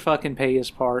 he better fucking pay his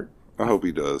part. I hope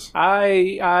he does.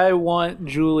 I want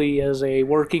Julie as a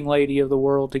working lady of the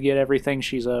world to get everything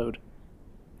she's owed.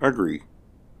 I agree.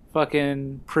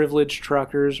 Fucking privileged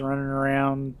truckers running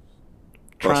around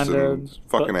trying to...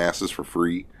 fucking asses for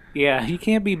free. Yeah, you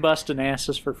can't be busting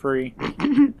asses for free.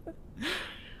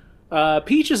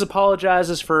 Peaches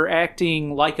apologizes for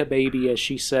acting like a baby, as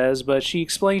she says, but she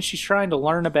explains she's trying to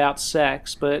learn about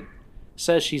sex, but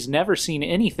says she's never seen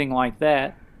anything like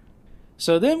that.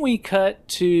 So then we cut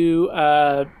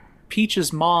to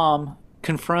Peach's mom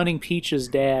confronting Peach's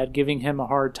dad, giving him a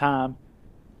hard time,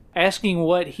 asking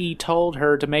what he told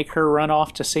her to make her run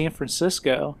off to San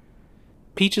Francisco.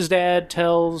 Peach's dad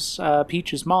tells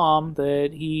Peach's mom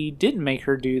that he didn't make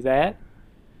her do that.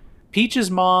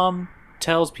 Peach's mom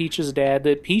tells Peach's dad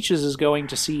that Peaches is going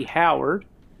to see Howard.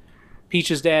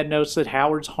 Peach's dad notes that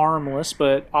Howard's harmless,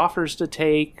 but offers to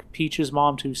take Peach's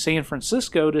mom to San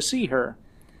Francisco to see her.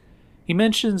 He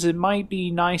mentions it might be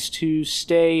nice to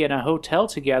stay in a hotel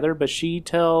together, but she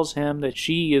tells him that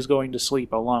she is going to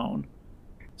sleep alone.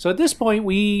 So at this point,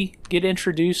 we get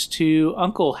introduced to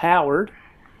Uncle Howard,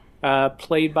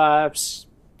 played by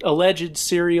alleged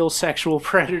serial sexual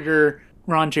predator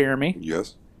Ron Jeremy.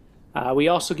 Yes. We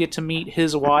also get to meet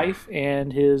his wife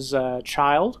and his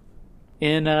child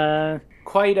in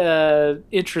quite a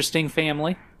interesting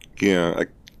family. Yeah,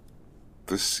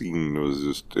 this scene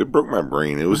was it broke my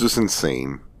brain. It was just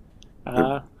insane.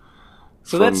 From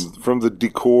the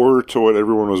decor to what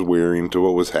everyone was wearing to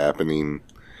what was happening,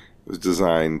 it was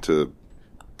designed to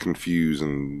confuse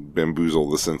and bamboozle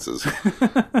the senses.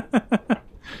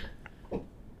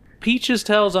 Peaches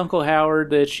tells Uncle Howard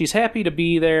that she's happy to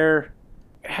be there.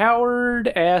 Howard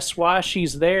asks why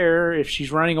she's there if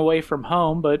she's running away from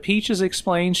home, but Peaches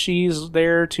explains she's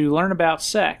there to learn about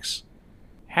sex.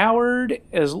 Howard,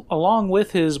 along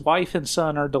with his wife and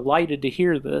son, are delighted to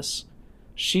hear this.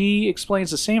 She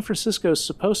explains that San Francisco is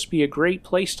supposed to be a great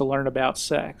place to learn about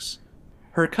sex.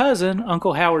 Her cousin,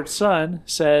 Uncle Howard's son,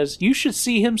 says, "You should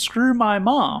see him screw my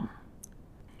mom."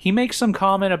 He makes some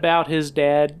comment about his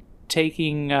dad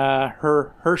taking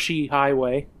her Hershey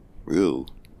Highway. Ew.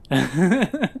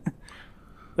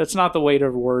 That's not the way to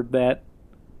word that.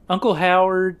 Uncle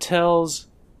Howard tells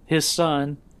his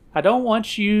son, "I don't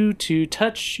want you to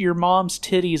touch your mom's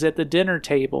titties at the dinner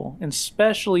table,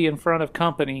 especially in front of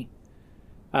company."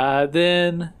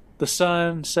 Then the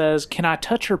son says, "Can I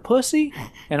touch her pussy?"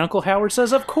 And Uncle Howard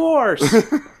says, "Of course."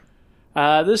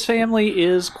 This family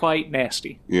is quite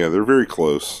nasty. Yeah, they're very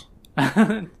close.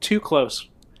 Too close.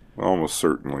 Almost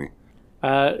certainly.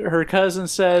 Her cousin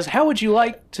says, "How would you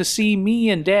like to see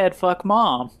me and Dad fuck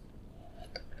Mom?"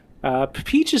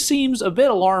 Peaches seems a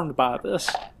bit alarmed by this.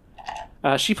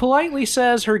 She politely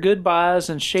says her goodbyes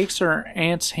and shakes her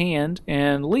aunt's hand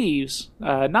and leaves,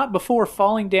 not before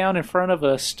falling down in front of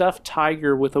a stuffed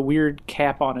tiger with a weird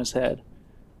cap on his head.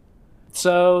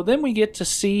 So then we get to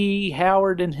see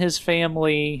Howard and his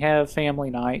family have family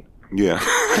night. Yeah.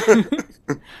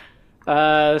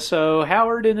 So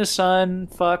Howard and his son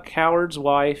fuck Howard's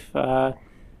wife.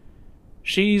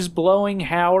 She's blowing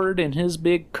Howard and his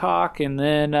big cock, and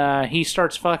then he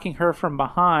starts fucking her from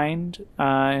behind,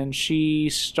 and she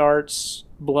starts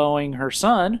blowing her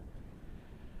son.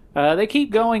 They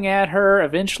keep going at her.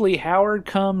 Eventually, Howard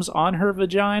comes on her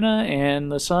vagina,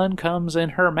 and the son comes in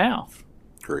her mouth.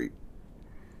 Great.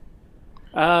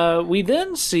 We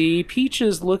then see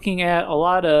Peaches looking at a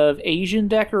lot of Asian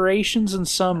decorations in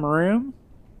some room.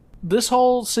 This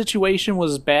whole situation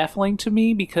was baffling to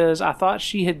me because I thought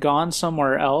she had gone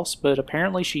somewhere else, but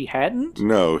apparently she hadn't.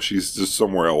 No, she's just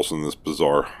somewhere else in this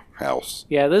bizarre house.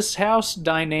 Yeah, this house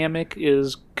dynamic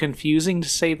is confusing to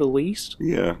say the least.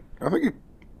 Yeah, I think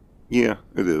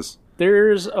it is.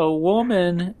 There's a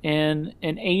woman in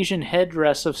an Asian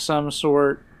headdress of some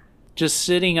sort just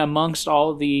sitting amongst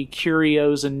all the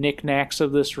curios and knickknacks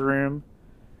of this room.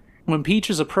 When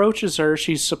Peaches approaches her,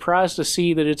 she's surprised to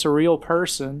see that it's a real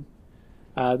person.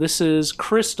 This is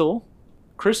Crystal.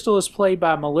 Crystal is played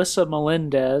by Melissa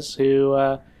Melendez,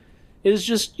 who is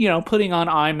just, putting on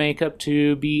eye makeup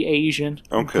to be Asian,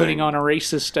 okay. Putting on a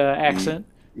racist accent.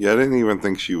 Yeah, I didn't even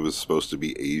think she was supposed to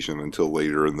be Asian until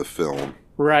later in the film.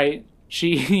 Right.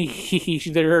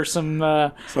 There are some...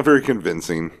 It's not very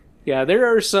convincing. Yeah, there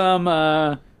are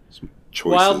some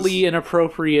Choices. wildly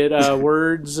inappropriate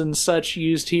words and such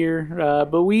used here,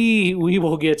 but we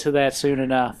will get to that soon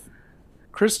enough.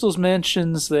 Crystals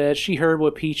mentions that she heard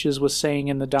what Peaches was saying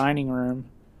in the dining room.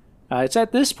 It's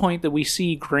at this point that we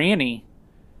see Granny.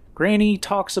 Granny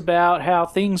talks about how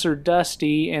things are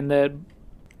dusty and that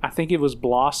I think it was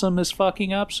Blossom is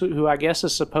fucking up, who I guess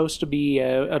is supposed to be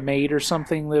a maid or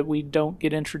something that we don't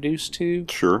get introduced to.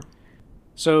 Sure.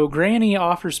 So Granny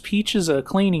offers Peaches a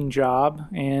cleaning job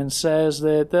and says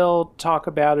that they'll talk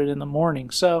about it in the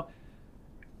morning. So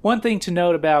one thing to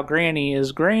note about Granny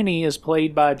is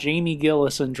played by Jamie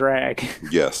Gillis in drag.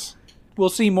 Yes. We'll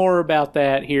see more about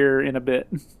that here in a bit.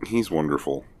 He's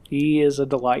wonderful. He is a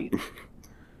delight.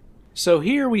 So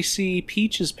here we see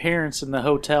Peach's parents in the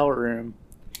hotel room.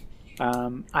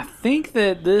 I think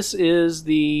that this is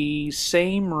the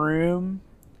same room.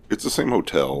 It's the same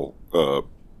hotel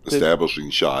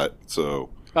establishing shot, so...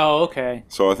 Oh, okay.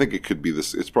 So I think it could be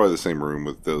this. It's probably the same room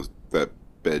with that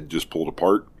bed just pulled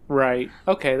apart. Right.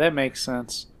 Okay, that makes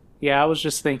sense. Yeah, I was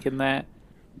just thinking that.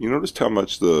 You noticed how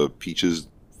much the Peaches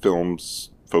films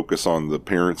focus on the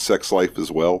parents' sex life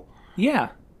as well? Yeah.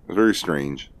 It's very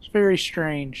strange. It's very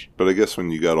strange. But I guess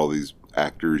when you got all these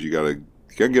actors, you gotta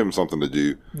give them something to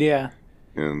do. Yeah.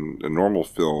 In a normal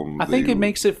film, I think it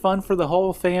makes it fun for the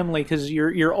whole family because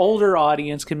your older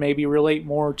audience can maybe relate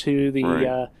more to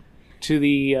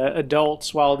the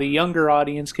adults, while the younger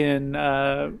audience can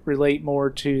relate more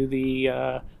to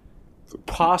the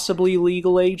possibly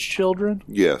legal age children.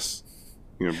 Yes,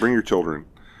 bring your children.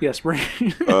 Yes,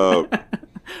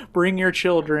 bring your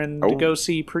children to go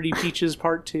see Pretty Peaches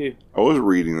Part 2. I was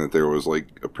reading that there was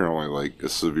apparently a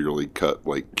severely cut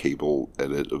cable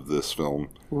edit of this film.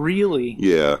 Really?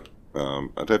 Yeah.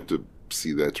 I'd have to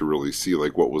see that to really see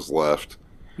what was left.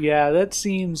 Yeah, that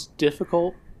seems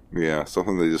difficult. Yeah,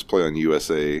 something they just play on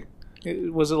USA.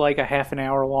 Was it a half an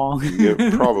hour long? Yeah,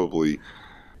 probably.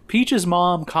 Peach's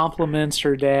mom compliments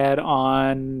her dad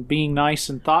on being nice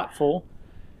and thoughtful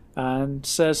and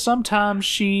says sometimes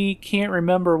she can't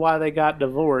remember why they got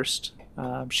divorced.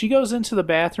 She goes into the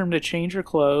bathroom to change her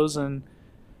clothes, and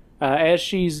as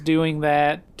she's doing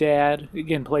that, Dad,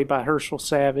 again played by Herschel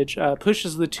Savage,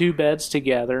 pushes the two beds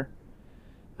together.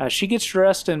 She gets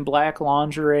dressed in black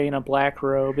lingerie and a black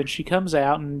robe, and she comes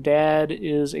out, and Dad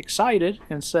is excited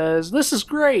and says, "This is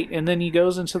great!" And then he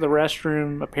goes into the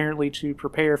restroom, apparently to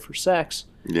prepare for sex.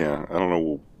 Yeah, I don't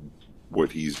know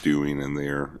what he's doing in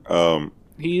there.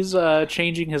 He's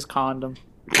changing his condom.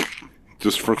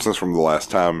 Just for instance, from the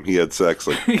last time he had sex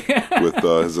with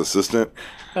his assistant.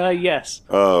 Yes.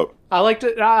 I like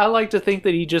to think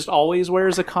that he just always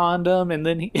wears a condom, and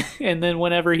then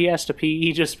whenever he has to pee,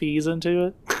 he just pees into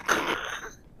it.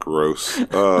 Gross.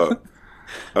 I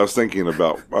was thinking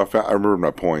about. I remember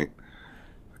my point.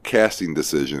 Casting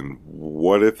decision.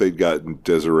 What if they'd gotten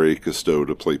Desiree Cousteau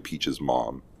to play Peach's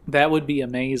mom? That would be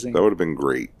amazing. That would have been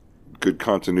great. Good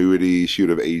continuity. She would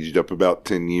have aged up about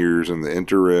 10 years in the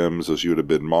interim, so she would have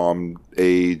been mom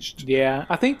aged. Yeah,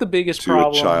 I think the biggest to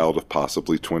problem... a child of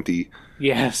possibly 20.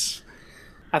 Yes.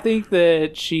 I think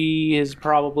that she is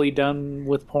probably done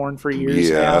with porn for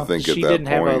years now. Yeah, I think she at that didn't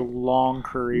have a point, long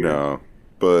career. No,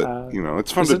 but,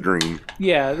 it's fun to dream.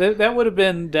 Yeah, that would have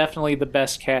been definitely the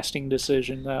best casting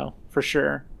decision, though, for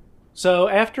sure. So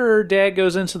after Dad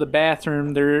goes into the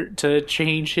bathroom there to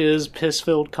change his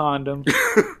piss-filled condom...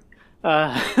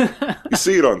 You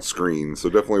see it on screen, so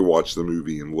definitely watch the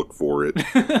movie and look for it.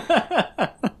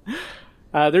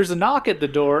 There's a knock at the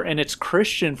door, and it's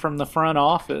Christian from the front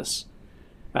office.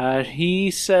 He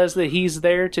says that he's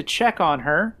there to check on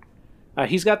her.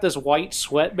 He's got this white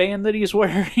sweatband that he's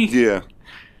wearing. Yeah.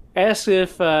 Asks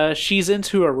if she's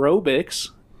into aerobics,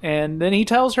 and then he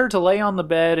tells her to lay on the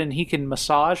bed and he can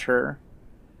massage her.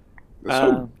 This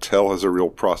hotel has a real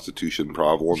prostitution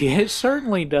problem. Yeah, it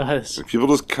certainly does. If people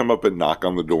just come up and knock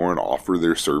on the door and offer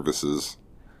their services.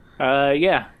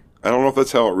 Yeah. I don't know if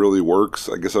that's how it really works.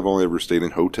 I guess I've only ever stayed in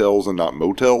hotels and not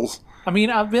motels. I mean,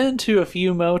 I've been to a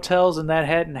few motels and that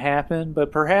hadn't happened,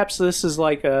 but perhaps this is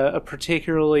a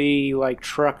particularly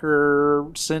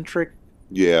trucker-centric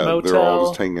motel. They're all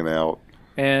just hanging out.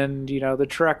 And, the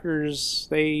truckers,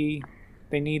 they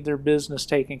need their business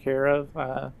taken care of.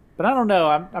 But I don't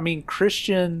know. I mean,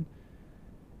 Christian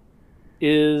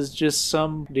is just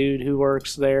some dude who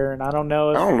works there, and I don't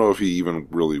know if he even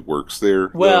really works there.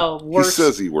 Well, he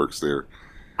says he works there.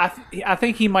 I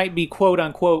think he might be quote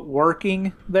unquote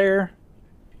working there,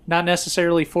 not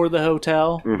necessarily for the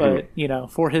hotel, but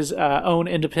for his own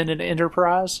independent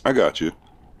enterprise. I got you.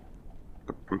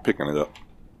 I'm picking it up.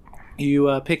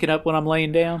 You picking up when I'm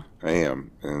laying down? I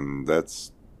am, and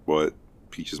that's what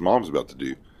Peach's mom's about to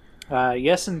do.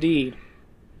 Yes, indeed.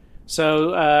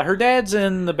 So her dad's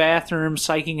in the bathroom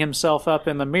psyching himself up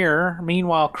in the mirror.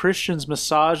 Meanwhile, Christian's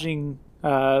massaging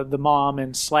the mom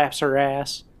and slaps her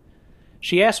ass.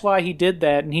 She asked why he did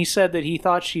that, and he said that he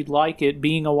thought she'd like it,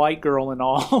 being a white girl and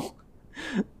all.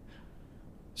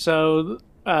 So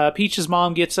Peach's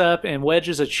mom gets up and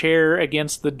wedges a chair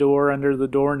against the door under the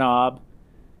doorknob.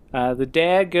 The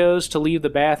dad goes to leave the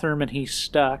bathroom, and he's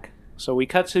stuck. So we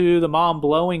cut to the mom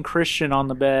blowing Christian on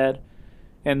the bed,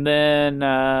 and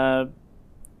then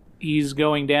he's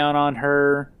going down on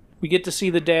her. We get to see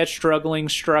the dad struggling,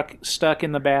 stuck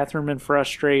in the bathroom and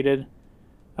frustrated.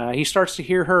 He starts to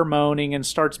hear her moaning and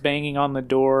starts banging on the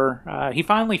door. He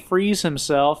finally frees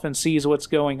himself and sees what's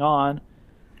going on.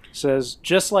 Says,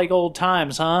 "Just like old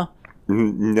times, huh?"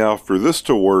 Now, for this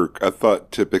to work, I thought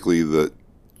typically that,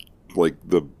 like,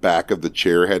 the back of the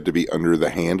chair had to be under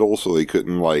the handle so they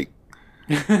couldn't, like,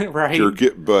 right. jerk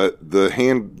it. But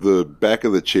the back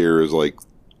of the chair is, like,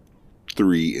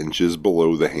 3 inches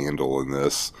below the handle in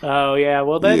this. Oh, yeah.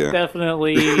 Well, that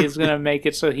definitely is going to make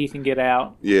it so he can get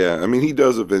out. Yeah, I mean, he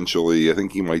does eventually. I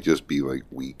think he might just be, like,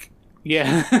 weak.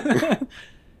 Yeah.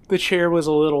 The chair was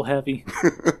a little heavy.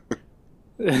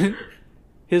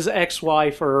 His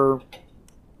ex-wife or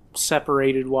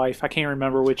separated wife, I can't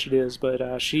remember which it is,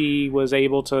 but she was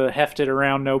able to heft it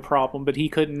around no problem, but he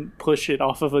couldn't push it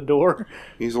off of a door.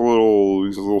 He's a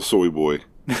little soy boy.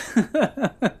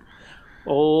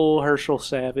 Old Herschel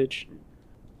Savage.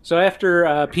 So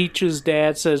after Peach's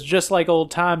dad says, "Just like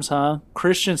old times, huh?"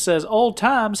 Christian says, "Old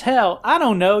times? Hell, I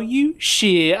don't know you.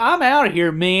 Shit, I'm out of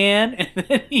here, man." And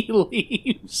then he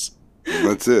leaves.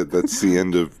 That's it. That's the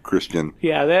end of Christian.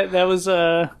 Yeah, that's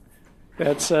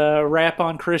a wrap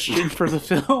on Christian for the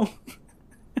film.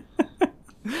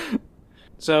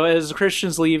 So as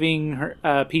Christian's leaving,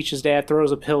 Peach's dad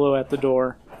throws a pillow at the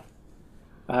door.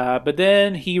 But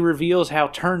then he reveals how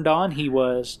turned on he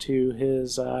was to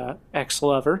his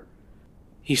ex-lover.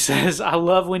 He says, "I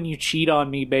love when you cheat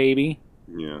on me, baby."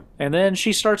 Yeah. And then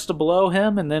she starts to blow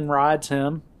him and then rides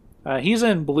him. He's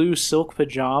in blue silk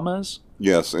pajamas.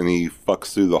 Yes, and he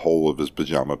fucks through the hole of his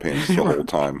pajama pants the whole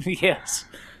time. Yes.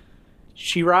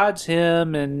 She rides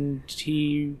him, and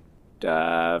he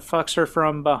fucks her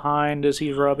from behind as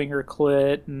he's rubbing her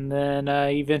clit, and then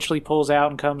he eventually pulls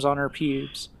out and comes on her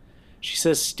pubes. She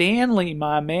says, "Stanley,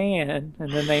 my man,"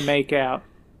 and then they make out.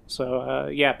 So,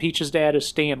 yeah, Peach's dad is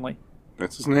Stanley.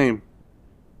 That's his name.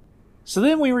 So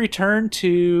then we return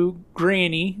to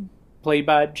Granny, played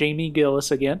by Jamie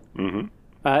Gillis again. Mm-hmm.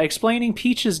 Explaining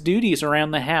Peach's duties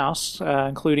around the house,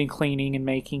 including cleaning and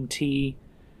making tea.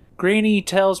 Granny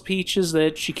tells Peaches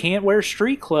that she can't wear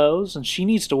street clothes and she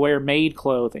needs to wear maid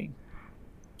clothing.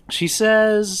 She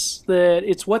says that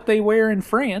it's what they wear in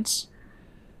France.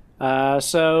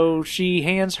 So she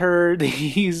hands her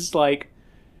these, like,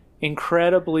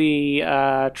 incredibly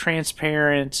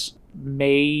transparent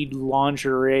maid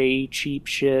lingerie cheap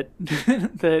shit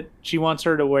that she wants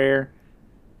her to wear.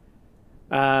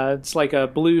 It's like a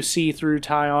blue see-through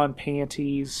tie-on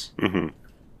panties.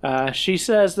 Mm-hmm. She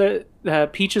says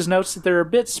that Peaches notes that they're a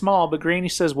bit small, but Granny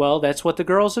says, "Well, that's what the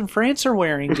girls in France are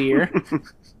wearing, dear."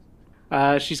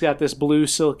 She's got this blue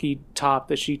silky top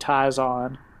that she ties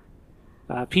on.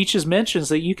 Peaches mentions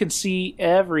that you can see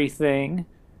everything,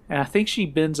 and I think she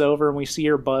bends over and we see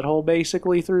her butthole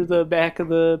basically through the back of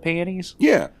the panties.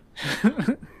 Yeah.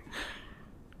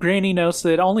 Granny notes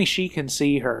that only she can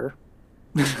see her.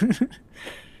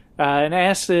 And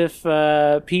asks if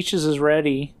Peaches is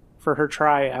ready for her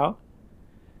tryout.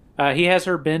 He has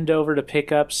her bend over to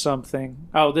pick up something.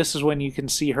 Oh, this is when you can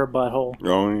see her butthole.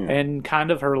 Oh, yeah. And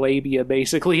kind of her labia,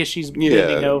 basically, as she's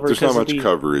bending over. There's not much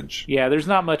coverage. Yeah, there's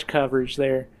not much coverage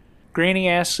there. Granny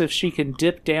asks if she can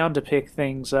dip down to pick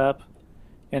things up,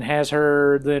 and has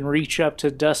her then reach up to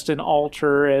dust an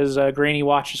altar as Granny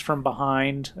watches from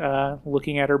behind,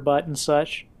 looking at her butt and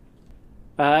such.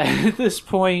 At this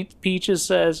point, Peaches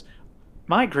says,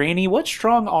 "My Granny, what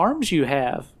strong arms you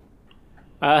have."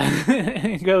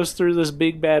 And goes through this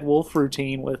big bad wolf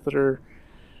routine with her.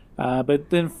 But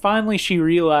then finally she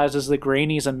realizes that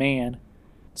Granny's a man.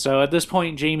 So at this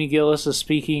point, Jamie Gillis is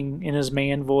speaking in his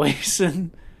man voice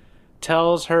and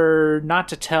tells her not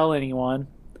to tell anyone.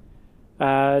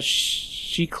 Granny,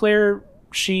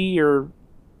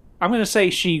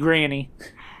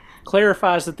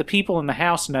 clarifies that the people in the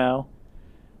house know,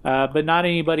 but not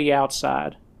anybody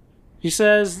outside. She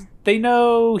says they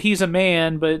know he's a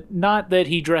man, but not that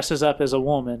he dresses up as a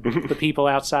woman, the people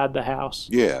outside the house.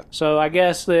 Yeah. So I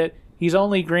guess that he's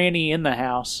only Granny in the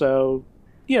house, so,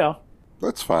 you know.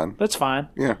 That's fine. That's fine.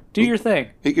 Yeah. Do your thing.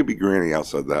 He could be Granny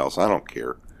outside the house. I don't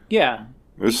care. Yeah.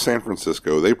 It was San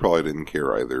Francisco. They probably didn't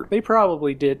care either. They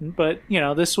probably didn't, but,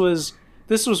 this was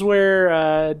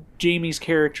where Jamie's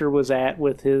character was at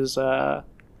with his...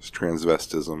 It's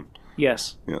transvestism.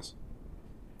 Yes. Yes.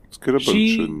 Let's get a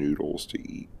bunch of noodles to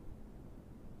eat.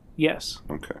 Yes.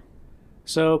 Okay.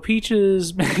 So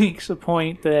Peaches makes a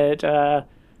point that,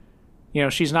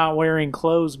 she's not wearing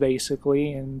clothes,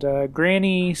 basically, and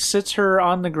Granny sits her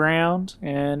on the ground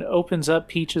and opens up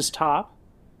Peaches' top.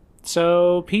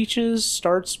 So Peaches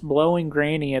starts blowing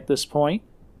Granny at this point,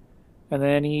 and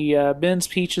then he bends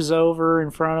Peaches over in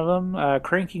front of him,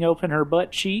 cranking open her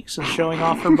butt cheeks and showing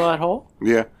off her butthole.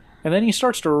 Yeah. And then he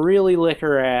starts to really lick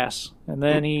her ass, and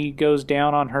then he goes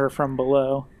down on her from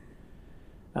below.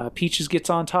 Peaches gets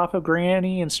on top of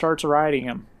Granny and starts riding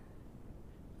him.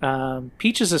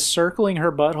 Peaches is circling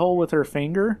her butthole with her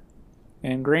finger,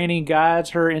 and Granny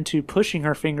guides her into pushing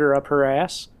her finger up her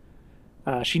ass.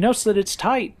 She notes that it's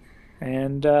tight,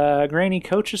 and Granny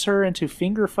coaches her into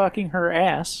finger fucking her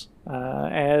ass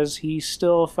as he's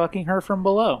still fucking her from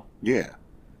below. Yeah.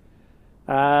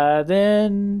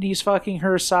 Then he's fucking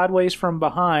her sideways from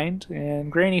behind,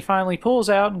 and Granny finally pulls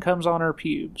out and comes on her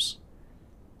pubes.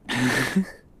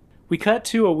 We cut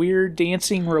to a weird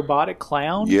dancing robotic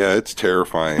clown. Yeah, it's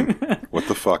terrifying. What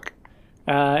the fuck?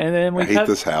 And then I hate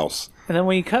this house. And then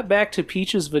we cut back to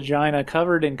Peaches' vagina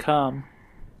covered in cum.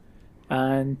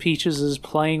 And Peaches is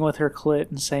playing with her clit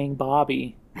and saying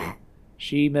Bobby.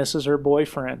 She misses her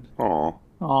boyfriend. Aw.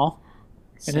 Aw.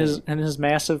 And his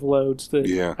massive loads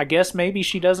that I guess maybe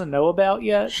she doesn't know about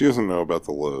yet. She doesn't know about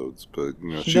the loads, but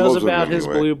she knows loves about him his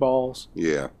anyway. blue balls.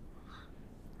 Yeah.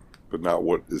 But not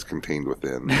what is contained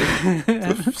within.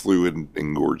 The fluid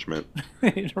engorgement.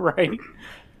 Right.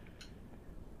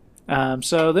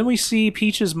 So then we see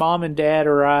Peach's mom and dad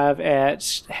arrive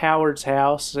at Howard's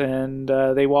house, and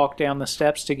they walk down the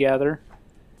steps together.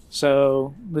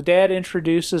 So the dad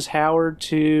introduces Howard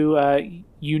to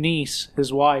Eunice,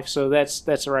 his wife. So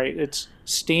that's right. It's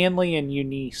Stanley and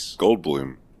Eunice.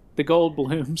 Goldblum. The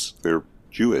Goldblums. They're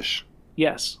Jewish.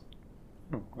 Yes.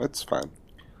 Oh, that's fine.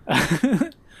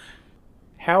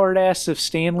 Howard asks if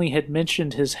Stanley had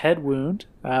mentioned his head wound,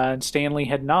 and Stanley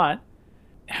had not.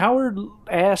 Howard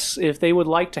asks if they would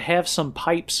like to have some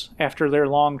pipes after their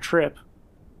long trip,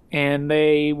 and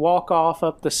they walk off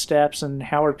up the steps, and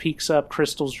Howard peeks up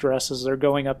Crystal's dress as they're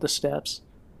going up the steps.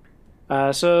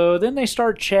 So then they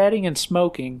start chatting and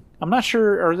smoking. I'm not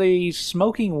sure, are they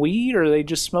smoking weed, or are they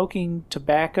just smoking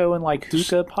tobacco and like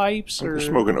hookah pipes? Or... They're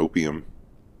smoking opium.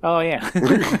 Oh, yeah.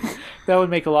 That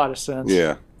would make a lot of sense.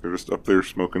 Yeah. They're just up there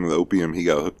smoking the opium he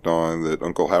got hooked on, that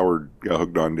Uncle Howard got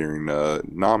hooked on during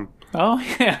Nam. Oh,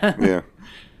 yeah.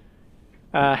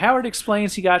 Yeah. Howard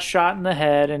explains he got shot in the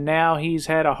head, and now he's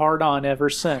had a hard-on ever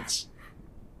since.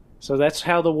 So that's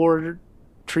how the war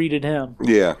treated him.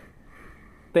 Yeah.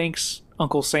 Thanks,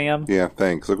 Uncle Sam. Yeah,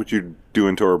 thanks. Look what you're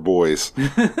doing to our boys.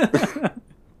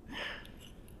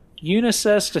 Eunice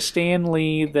says to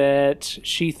Stanley that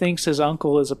she thinks his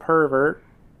uncle is a pervert,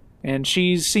 and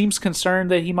she seems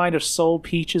concerned that he might have sold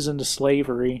Peaches into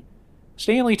slavery.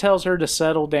 Stanley tells her to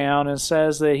settle down and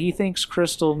says that he thinks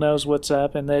Crystal knows what's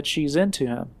up and that she's into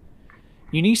him.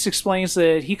 Eunice explains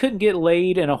that he couldn't get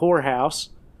laid in a whorehouse,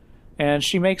 and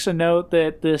she makes a note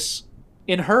that this,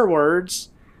 in her words,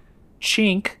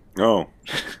 chink. Oh.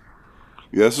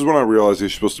 Yeah, this is when I realized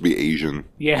he's supposed to be Asian.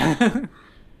 Yeah.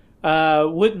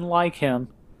 Wouldn't like him.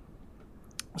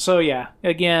 So yeah,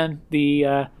 again,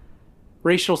 the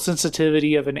racial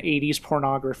sensitivity of an 80s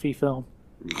pornography film.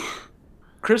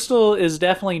 Crystal is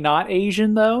definitely not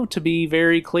Asian, though, to be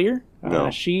very clear.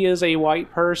 No. She is a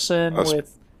white person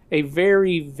with a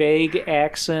very vague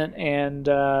accent and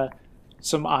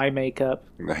some eye makeup.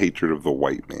 And the hatred of the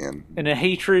white man. And a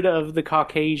hatred of the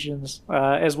Caucasians,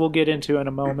 as we'll get into in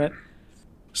a moment.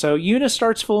 So Eunice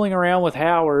starts fooling around with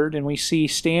Howard, and we see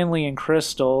Stanley and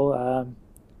Crystal.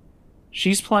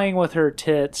 She's playing with her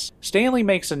tits. Stanley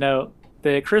makes a note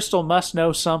that Crystal must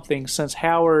know something since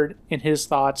Howard, in his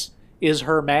thoughts, is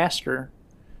her master.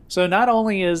 So not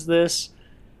only is this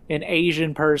an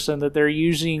Asian person that they're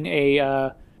using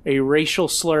a racial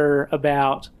slur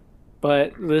about,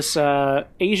 but this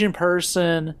Asian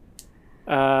person...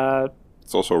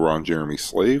 it's also Ron Jeremy's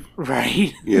slave.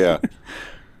 Right. Yeah.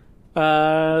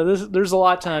 There's a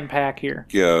lot to unpack here.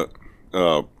 Yeah.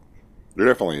 There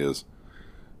definitely is.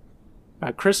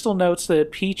 Crystal notes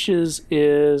that Peaches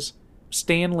is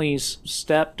Stanley's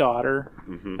stepdaughter,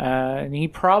 and he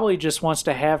probably just wants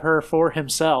to have her for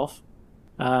himself.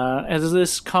 As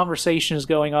this conversation is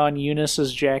going on, Eunice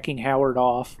is jacking Howard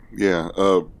off. Yeah.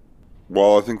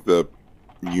 Well, I think the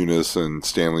Eunice and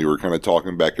Stanley were kind of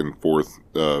talking back and forth.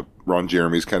 Ron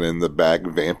Jeremy's kind of in the back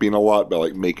vamping a lot by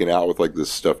like making out with like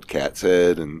this stuffed cat's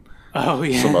head and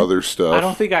some other stuff. I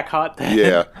don't think I caught that.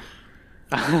 Yeah.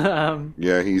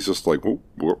 Yeah, he's just like,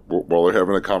 while they're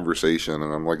having a conversation,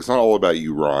 and I'm like, it's not all about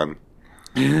you, Ron.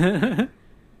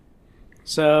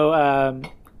 So,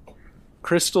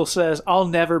 Crystal says, I'll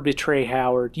never betray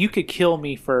Howard. You could kill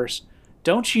me first.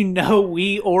 Don't you know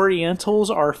we Orientals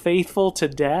are faithful to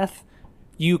death?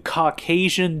 You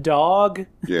Caucasian dog?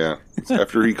 Yeah. It's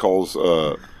after he calls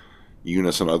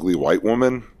Eunice an ugly white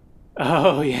woman.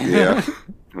 Oh, yeah. Yeah.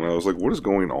 And I was like, what is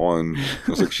going on?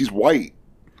 I was like, she's white.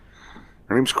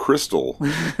 Her name's Crystal.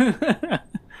 I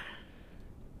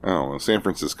don't know. San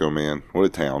Francisco, man. What a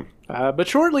town. But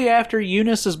shortly after,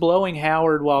 Eunice is blowing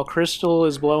Howard while Crystal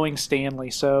is blowing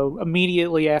Stanley. So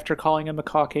immediately after calling him a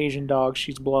Caucasian dog,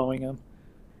 she's blowing him.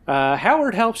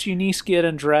 Howard helps Eunice get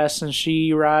undressed, and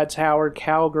she rides Howard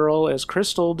cowgirl as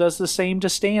Crystal does the same to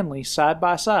Stanley, side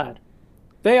by side.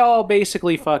 They all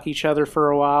basically fuck each other for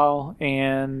a while,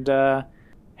 and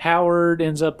Howard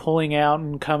ends up pulling out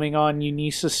and coming on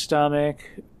Eunice's stomach.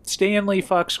 Stanley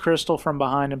fucks Crystal from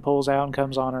behind and pulls out and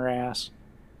comes on her ass.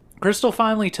 Crystal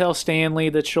finally tells Stanley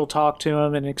that she'll talk to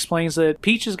him and explains that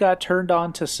Peaches got turned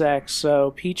on to sex,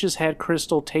 so Peaches had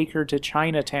Crystal take her to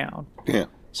Chinatown. Yeah.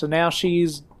 So now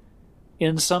she's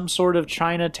in some sort of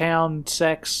Chinatown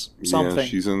sex something. Yeah,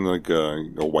 she's in like a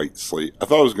white slave. I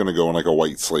thought it was going to go in like a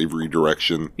white slavery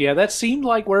direction. Yeah, that seemed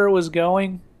like where it was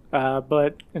going,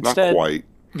 but instead... Not quite.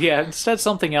 Yeah, instead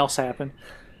something else happened.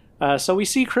 So we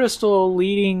see Crystal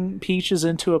leading Peaches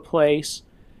into a place.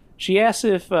 She asks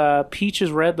if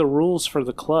Peaches read the rules for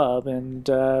the club, and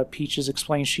Peaches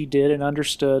explains she did and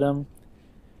understood them.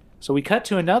 So we cut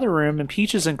to another room, and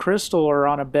Peaches and Crystal are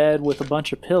on a bed with a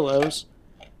bunch of pillows.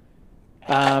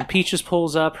 Peaches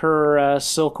pulls up her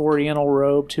silk oriental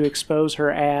robe to expose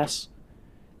her ass.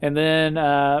 And then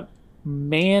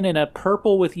man in a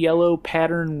purple with yellow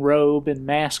pattern robe and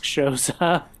mask shows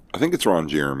up. I think it's Ron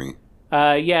Jeremy.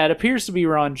 Yeah, it appears to be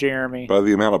Ron Jeremy. By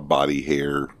the amount of body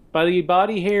hair. By the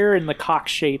body hair and the cock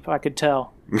shape, I could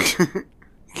tell.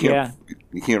 You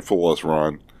can't fool us,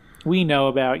 Ron. We know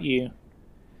about you.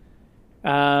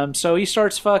 So he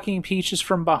starts fucking Peaches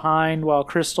from behind while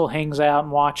Crystal hangs out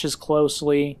and watches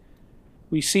closely.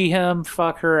 We see him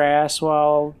fuck her ass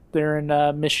while they're in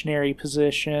a missionary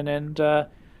position, and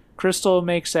Crystal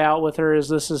makes out with her as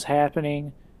this is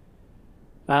happening.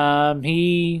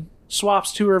 He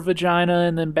swaps to her vagina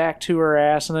and then back to her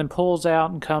ass and then pulls out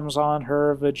and comes on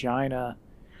her vagina.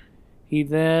 He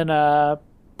then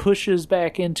pushes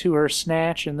back into her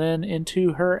snatch and then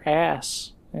into her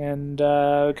ass and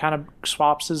kind of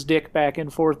swaps his dick back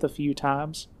and forth a few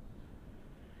times.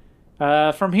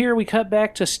 From here we cut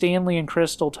back to Stanley and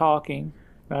Crystal talking.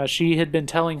 She had been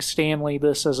telling Stanley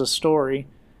this as a story.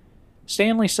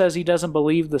 Stanley says he doesn't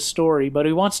believe the story, but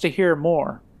he wants to hear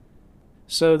more.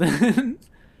 So then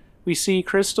we see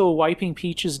Crystal wiping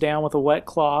Peaches down with a wet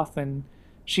cloth, and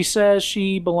she says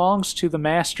she belongs to the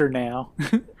master now,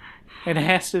 and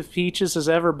asks if Peaches has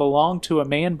ever belonged to a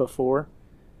man before.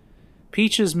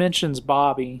 Peaches mentions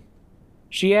Bobby.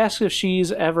 She asks if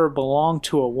she's ever belonged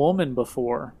to a woman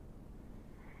before.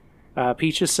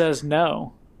 Peaches says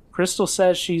no. Crystal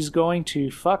says she's going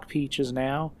to fuck Peaches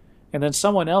now, and then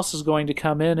someone else is going to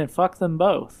come in and fuck them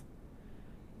both.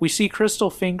 We see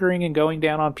Crystal fingering and going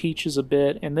down on Peaches a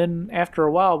bit, and then after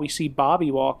a while we see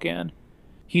Bobby walk in.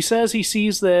 He says he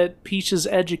sees that Peaches'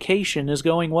 education is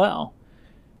going well.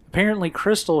 Apparently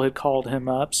Crystal had called him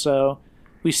up, so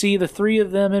we see the three of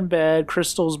them in bed.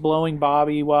 Crystal's blowing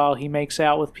Bobby while he makes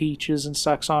out with Peaches and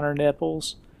sucks on her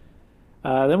nipples.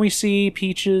 Then we see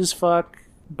Peaches fuck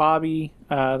Bobby.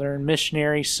 They're in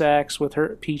missionary sex with her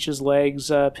Peaches'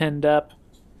 legs pinned up.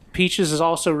 Peaches is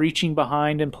also reaching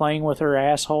behind and playing with her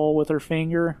asshole with her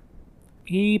finger.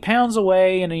 He pounds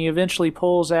away and he eventually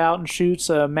pulls out and shoots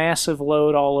a massive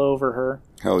load all over her.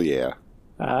 Hell yeah.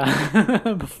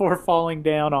 Before falling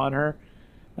down on her.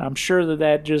 I'm sure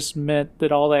that just meant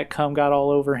that all that cum got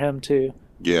all over him too.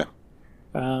 Yeah.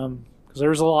 Because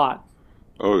there's a lot.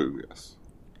 Oh, yes.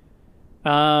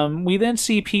 We then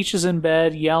see Peaches in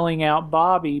bed yelling out,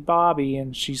 Bobby, Bobby,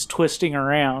 and she's twisting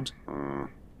around.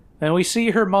 And we see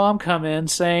her mom come in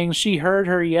saying she heard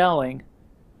her yelling.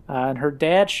 And her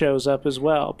dad shows up as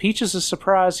well. Peaches is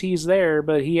surprised he's there,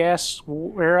 but he asks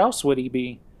where else would he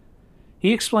be.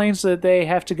 He explains that they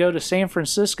have to go to San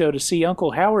Francisco to see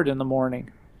Uncle Howard in the morning.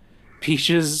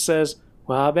 Peaches says,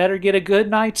 well, I better get a good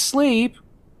night's sleep.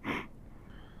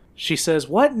 She says,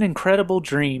 what an incredible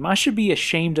dream. I should be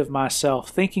ashamed of myself,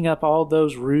 thinking up all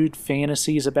those rude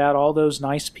fantasies about all those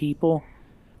nice people.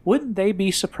 Wouldn't they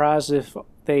be surprised if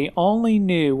they only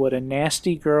knew what a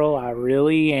nasty girl I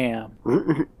really am?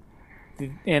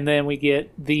 And then we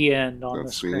get the end on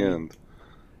the screen. That's the end.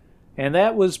 And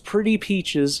that was Pretty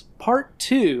Peaches Part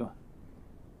 2.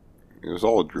 It was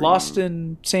all a dream. Lost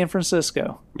in San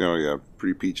Francisco. Oh, yeah.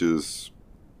 Pretty Peaches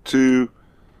 2,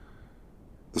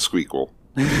 The Squeakle.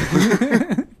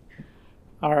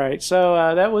 All right,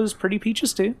 so that was Pretty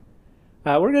Peaches 2.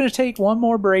 We're going to take one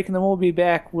more break, and then we'll be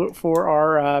back for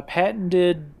our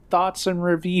patented thoughts and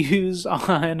reviews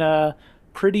on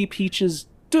Pretty Peaches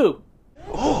 2.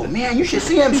 Oh, man, you should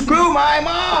see him screw my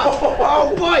mom.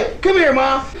 Oh, boy. Come here,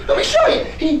 Mom. Let me show you.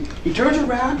 He turns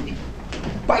around, he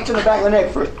bites on the back of the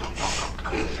neck first.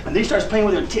 And then he starts playing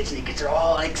with her tits, and he gets her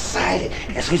all excited.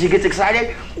 As soon as he gets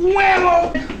excited,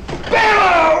 whammo,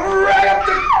 bammo, right up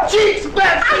the cheeks.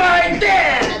 That's my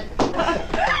dad.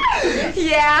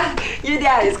 Yeah, your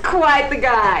dad is quite the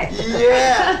guy.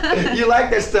 Yeah, you like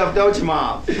that stuff, don't you,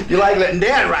 Mom? You like letting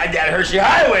Dad ride that Hershey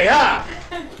Highway, huh?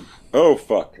 Oh,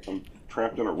 fuck. I'm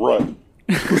trapped in a rut.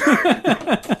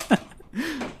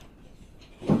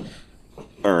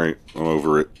 All right, I'm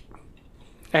over it.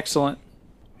 Excellent.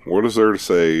 What is there to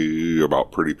say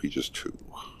about Pretty Peaches 2?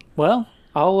 Well,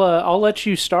 I'll let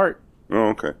you start.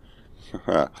 Oh, okay.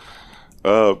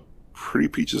 Pretty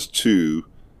Peaches 2.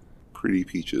 Pretty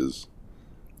Peaches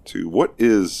 2. What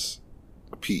is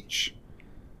a peach?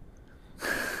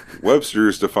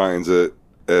 Webster's defines it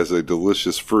as a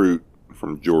delicious fruit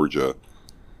from Georgia.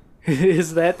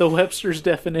 Is that the Webster's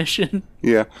definition?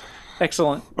 Yeah.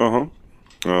 Excellent. Uh-huh.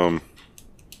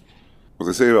 What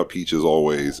they say about peaches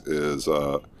always is...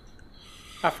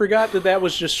 I forgot that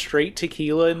was just straight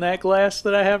tequila in that glass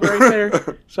that I have right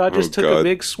there. So I just took a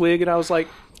big swig, and I was like,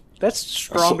 that's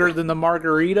stronger than the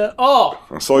margarita. Oh!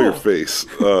 I saw your face.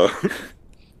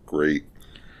 Great.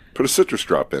 Put a citrus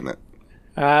drop in it.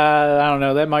 I don't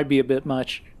know. That might be a bit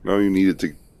much. No, you needed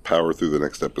to power through the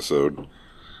next episode.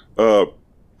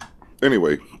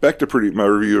 Anyway, back to my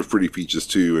review of Pretty Peaches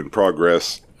 2 in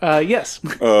progress. Yes.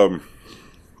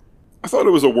 I thought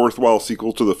it was a worthwhile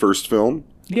sequel to the first film.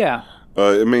 Yeah.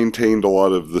 It maintained a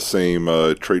lot of the same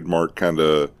trademark kind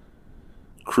of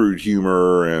crude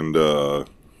humor and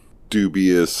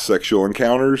dubious sexual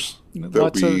encounters.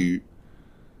 Lots of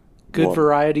good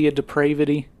variety of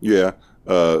depravity. Yeah.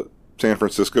 San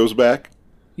Francisco's back.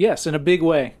 Yes, in a big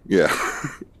way. Yeah.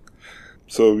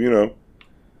 So,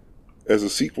 as a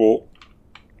sequel,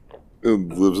 it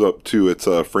lives up to its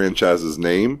franchise's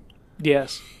name.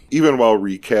 Yes. Even while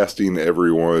recasting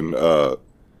everyone,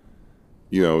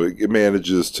 it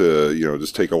manages to,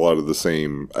 just take a lot of the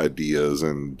same ideas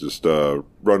and just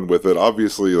run with it.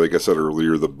 Obviously, like I said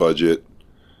earlier, the budget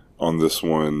on this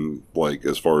one, like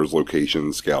as far as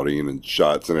location scouting and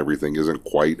shots and everything, isn't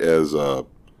quite as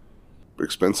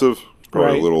expensive.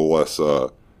 Probably a little less,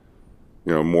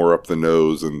 more up the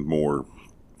nose and more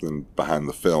than behind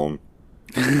the film.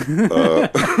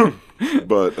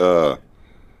 But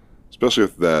especially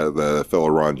with that fellow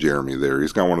Ron Jeremy there,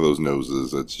 he's got one of those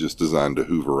noses that's just designed to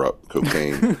hoover up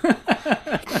cocaine.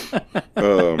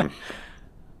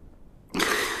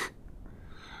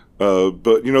 But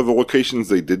the locations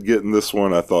they did get in this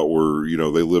one, I thought were,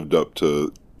 they lived up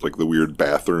to like the weird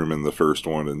bathroom in the first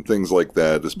one and things like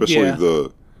that. Especially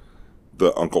the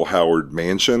Uncle Howard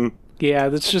mansion. Yeah,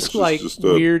 that's just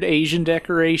weird Asian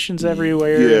decorations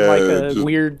everywhere. Yeah, and like a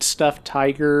weird stuffed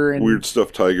tiger. And weird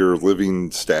stuffed tiger, living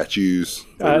statues.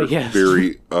 Yes.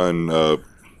 Very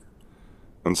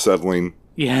unsettling.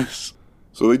 Yes.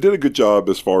 So they did a good job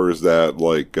as far as that,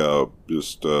 like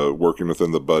just working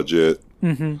within the budget,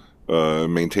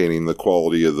 maintaining the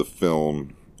quality of the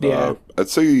film. Yeah. I'd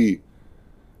say,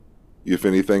 if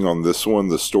anything, on this one,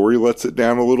 the story lets it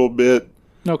down a little bit.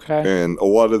 Okay. And a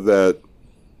lot of that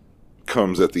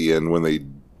comes at the end when they,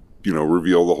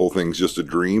 reveal the whole thing's just a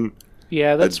dream.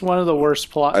 Yeah, that's one of the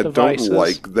worst plot devices. I don't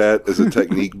like that as a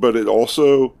technique, but it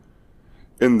also,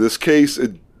 in this case,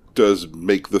 it does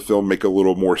make the film make a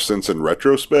little more sense in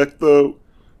retrospect, though.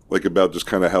 Like, about just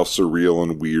kind of how surreal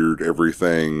and weird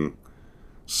everything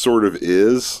sort of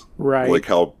is. Right. Like,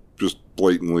 how just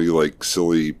blatantly, like,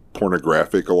 silly,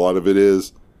 pornographic a lot of it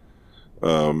is.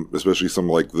 Especially some,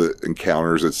 like, the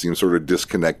encounters that seem sort of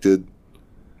disconnected.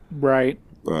 Right.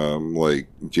 Like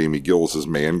Jamie Gillis's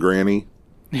man granny.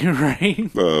 Right.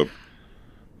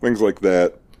 Things like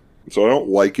that. So I don't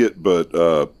like it, but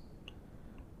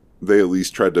they at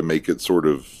least tried to make it sort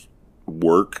of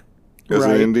work as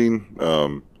an ending.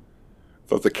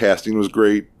 Thought the casting was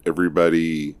great.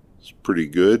 Everybody is pretty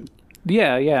good.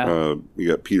 Yeah, yeah. You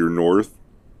got Peter North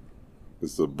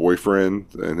as the boyfriend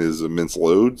and his immense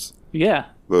loads. Yeah.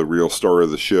 the real star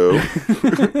of the show,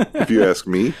 if you ask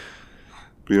me.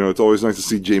 But, it's always nice to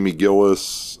see Jamie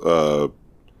Gillis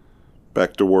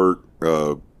back to work.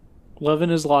 Loving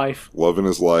his life. Loving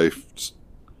his life. Just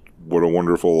what a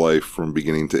wonderful life from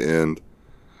beginning to end.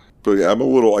 But yeah,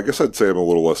 I guess I'd say I'm a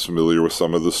little less familiar with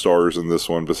some of the stars in this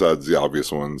one, besides the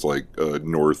obvious ones like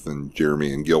North and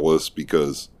Jeremy and Gillis,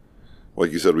 because,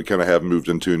 like you said, we kind of have moved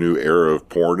into a new era of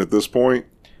porn at this point.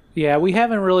 Yeah, we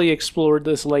haven't really explored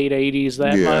this late 80s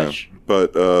that much.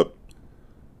 But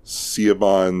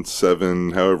Siobhan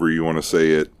 7, however you want to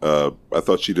say it, I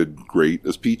thought she did great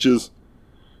as Peaches.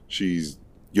 She's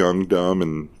young, dumb,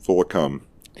 and full of cum.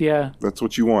 Yeah. That's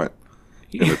what you want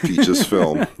in a Peaches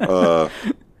film.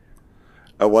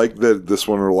 I like that this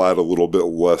one relied a little bit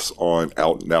less on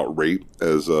out-and-out rape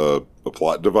as a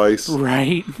plot device.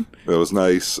 Right. That was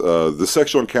nice. The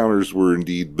sexual encounters were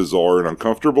indeed bizarre and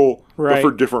uncomfortable, but for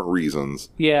different reasons.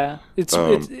 Yeah. It's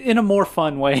in a more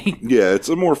fun way. Yeah, it's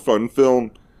a more fun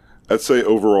film. I'd say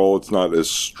overall it's not as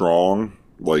strong,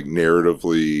 like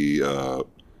narratively.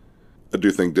 I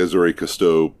do think Desiree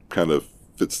Cousteau kind of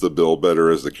fits the bill better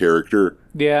as the character.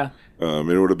 Yeah.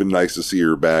 It would have been nice to see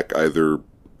her back either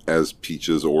as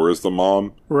Peaches or as the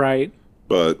mom. Right.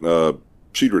 But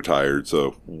she'd retired,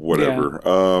 so whatever.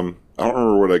 Yeah. I don't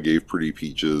remember what I gave Pretty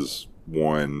Peaches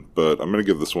 1, but I'm going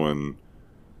to give this one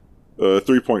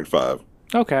 3.5.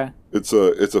 Okay. It's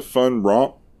a fun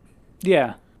romp.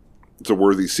 Yeah. It's a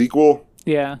worthy sequel.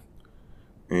 Yeah.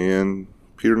 And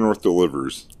Peter North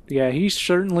delivers. Yeah, he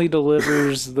certainly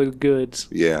delivers the goods.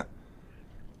 Yeah.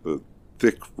 The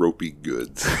thick, ropey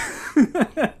goods.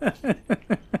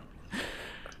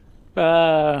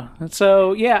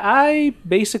 So, yeah, I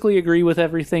basically agree with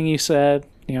everything you said.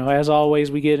 As always,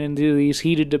 we get into these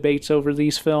heated debates over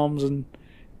these films, and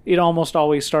it almost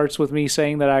always starts with me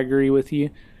saying that I agree with you.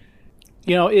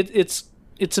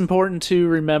 It's important to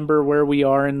remember where we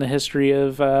are in the history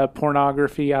of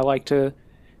pornography. I like to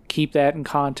keep that in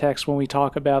context when we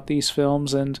talk about these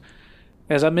films, and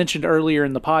as I mentioned earlier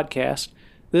in the podcast,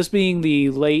 this being the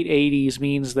late 80s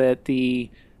means that the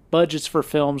budgets for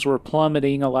films were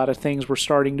plummeting. A lot of things were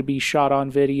starting to be shot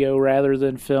on video rather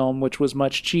than film, which was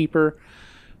much cheaper,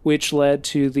 which led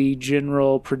to the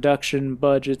general production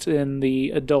budgets in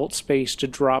the adult space to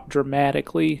drop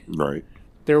dramatically. Right.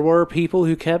 There were people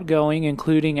who kept going,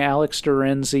 including Alex de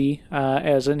Renzy,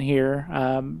 as in here.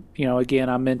 Again,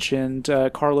 I mentioned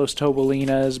Carlos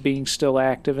Tobalina as being still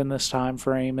active in this time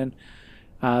frame, and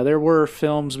there were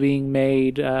films being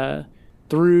made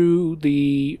through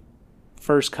the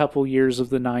first couple years of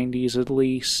the 90s at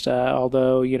least,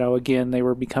 although, again, they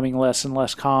were becoming less and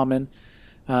less common.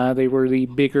 They were the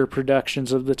bigger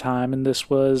productions of the time, and this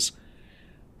was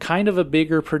kind of a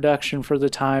bigger production for the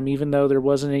time, even though there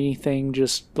wasn't anything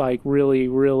just like really,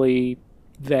 really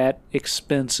that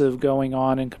expensive going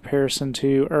on in comparison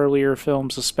to earlier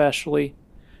films especially.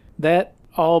 That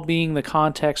all being the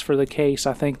context for the case,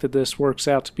 I think that this works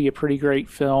out to be a pretty great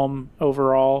film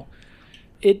overall.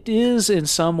 It is in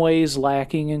some ways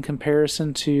lacking in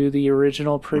comparison to the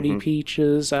original Pretty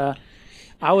Peaches.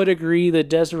 I would agree that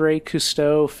Desiree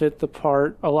Cousteau fit the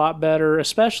part a lot better,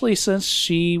 especially since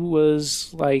she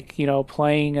was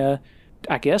playing a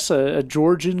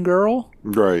Georgian girl,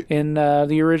 right, in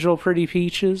the original Pretty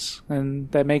Peaches, and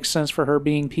that makes sense for her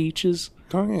being Peaches.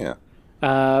 Oh yeah.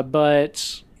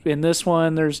 But in this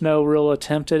one, there's no real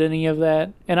attempt at any of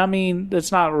that, and I mean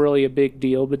that's not really a big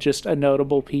deal, but just a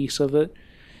notable piece of it.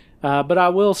 But I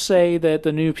will say that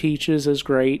the new Peaches is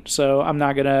great, so I'm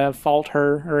not going to fault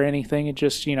her or anything. It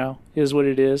just, is what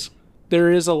it is.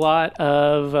 There is a lot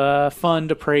of fun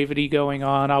depravity going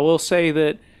on. I will say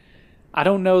that I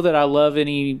don't know that I love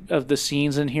any of the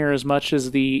scenes in here as much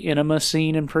as the enema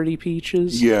scene in Pretty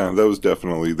Peaches. Yeah, that was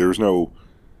definitely... There's no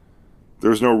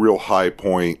real high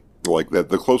point like that.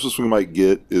 The closest we might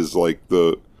get is like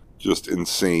the just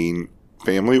insane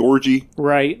family orgy.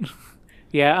 Right.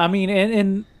 Yeah, I mean,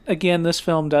 and again, this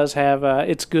film does have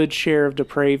its good share of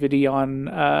depravity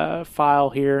on file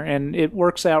here, and it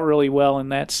works out really well in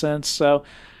that sense. So,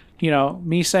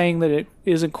 me saying that it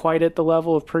isn't quite at the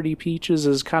level of Pretty Peaches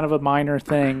is kind of a minor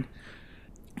thing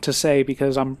to say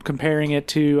because I'm comparing it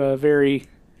to a very,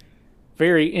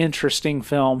 very interesting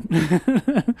film.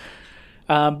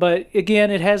 But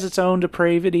again, it has its own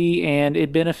depravity, and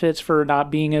it benefits for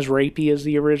not being as rapey as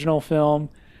the original film.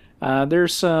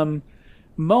 There's some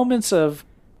moments of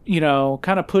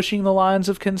kind of pushing the lines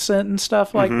of consent and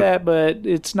stuff like that, but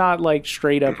it's not like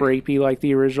straight up rapey like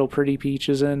the original Pretty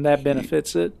Peaches, and that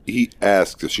benefits it. He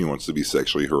asks if she wants to be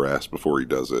sexually harassed before he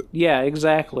does it. Yeah,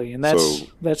 exactly, and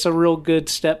that's a real good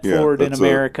step forward in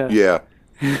America.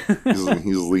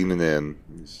 He's leaning in.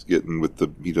 He's getting with the.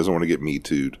 He doesn't want to get me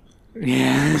too'd.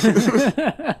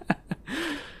 Yeah.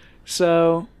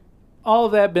 So, all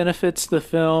of that benefits the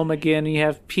film. Again, you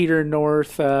have Peter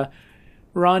North,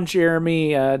 Ron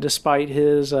Jeremy, despite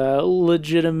his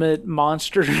legitimate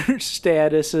monster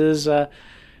status, is an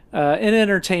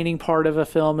entertaining part of a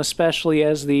film, especially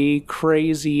as the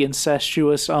crazy,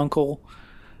 incestuous uncle.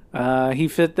 He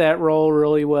fit that role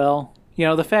really well. You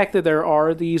know, the fact that there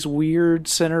are these weird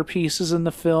centerpieces in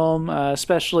the film,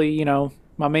 especially, you know,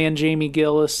 my man Jamie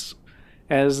Gillis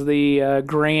as the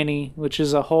granny, which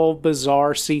is a whole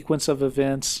bizarre sequence of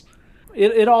events.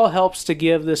 It all helps to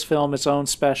give this film its own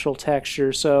special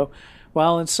texture. So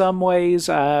while in some ways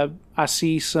I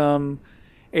see some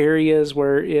areas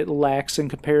where it lacks in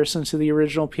comparison to the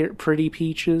original Pretty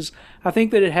Peaches, I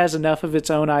think that it has enough of its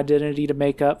own identity to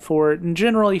make up for it. And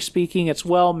generally speaking, it's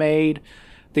well made.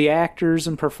 The actors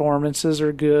and performances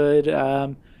are good.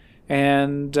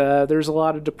 And there's a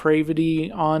lot of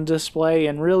depravity on display.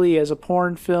 And really, as a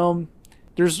porn film,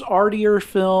 there's artier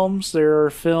films. There are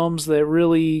films that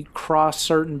really cross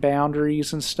certain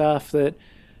boundaries and stuff that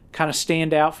kind of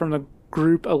stand out from the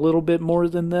group a little bit more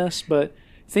than this. But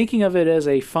thinking of it as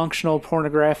a functional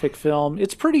pornographic film,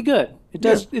 it's pretty good. It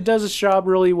does its job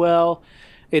really well.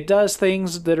 It does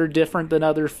things that are different than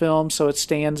other films, so it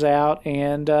stands out.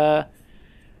 And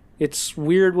it's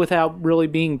weird without really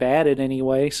being bad in any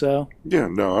way. So Yeah,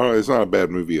 no, it's not a bad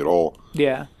movie at all.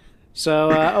 yeah.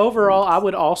 So overall, I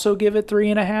would also give it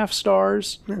 3.5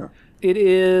 stars. Yeah. It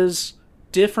is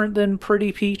different than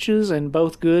Pretty Peaches in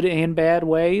both good and bad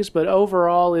ways, but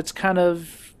overall, it's kind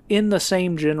of in the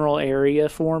same general area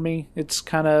for me. It's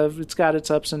got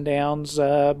its ups and downs,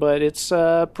 but it's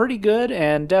pretty good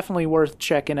and definitely worth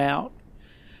checking out.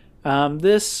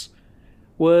 This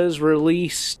was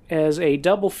released as a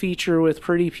double feature with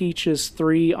Pretty Peaches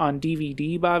 3 on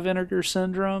DVD by Vinegar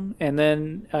Syndrome, and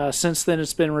then since then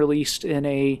it's been released in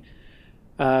a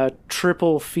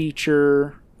triple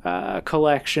feature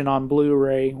collection on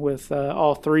Blu-ray with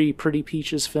all 3 Pretty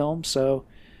Peaches films, so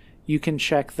you can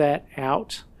check that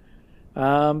out.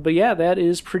 But yeah, that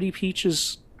is Pretty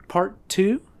Peaches Part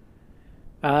 2,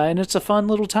 and it's a fun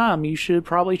little time. You should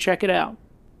probably check it out.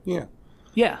 Yeah.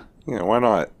 Yeah. Yeah, why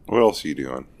not? What else are you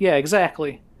doing? Yeah,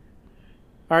 exactly.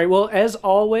 All right, well, as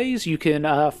always, you can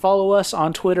follow us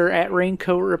on Twitter at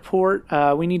Raincoat Report.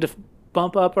 We need to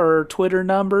bump up our Twitter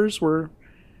numbers. We're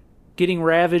getting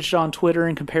ravaged on Twitter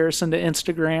in comparison to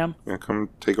Instagram. Yeah, come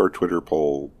take our Twitter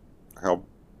poll. How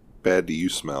bad do you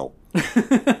smell?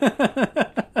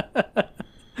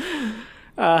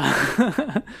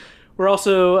 We're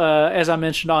also, as I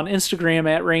mentioned, on Instagram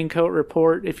at Raincoat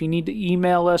Report. If you need to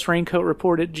email us,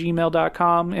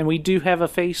 raincoatreport@gmail.com. And we do have a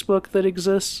Facebook that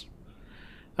exists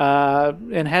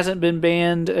and hasn't been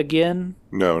banned again.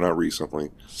 No, not recently.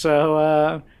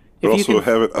 So, But also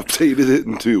haven't updated it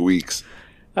in 2 weeks.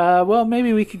 well,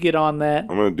 maybe we could get on that.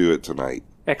 I'm going to do it tonight.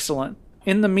 Excellent.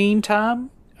 In the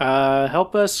meantime,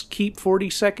 help us keep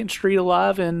 42nd Street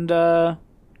alive, and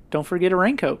don't forget a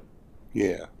raincoat.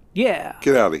 Yeah. Yeah.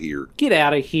 Get out of here. Get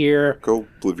out of here. Go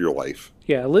live your life.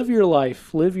 Yeah, live your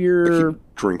life. Live your... I keep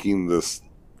drinking this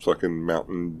fucking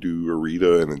Mountain Dew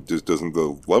Arita, and it just doesn't...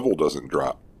 The level doesn't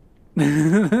drop.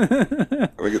 I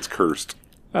think it's cursed.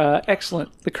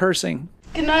 Excellent. The cursing.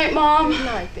 Good night, Mom. Good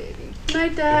night, baby. Good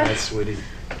night, Dad. Hi, sweetie.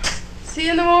 See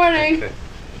you in the morning. Okay.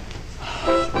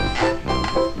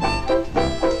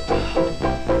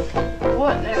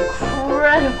 What an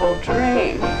incredible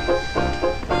dream.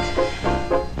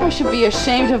 I should be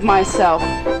ashamed of myself,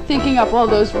 thinking up all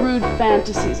those rude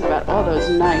fantasies about all those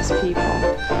nice people.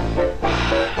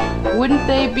 Wouldn't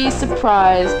they be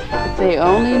surprised if they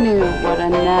only knew what a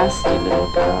nasty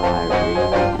little girl I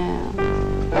really am?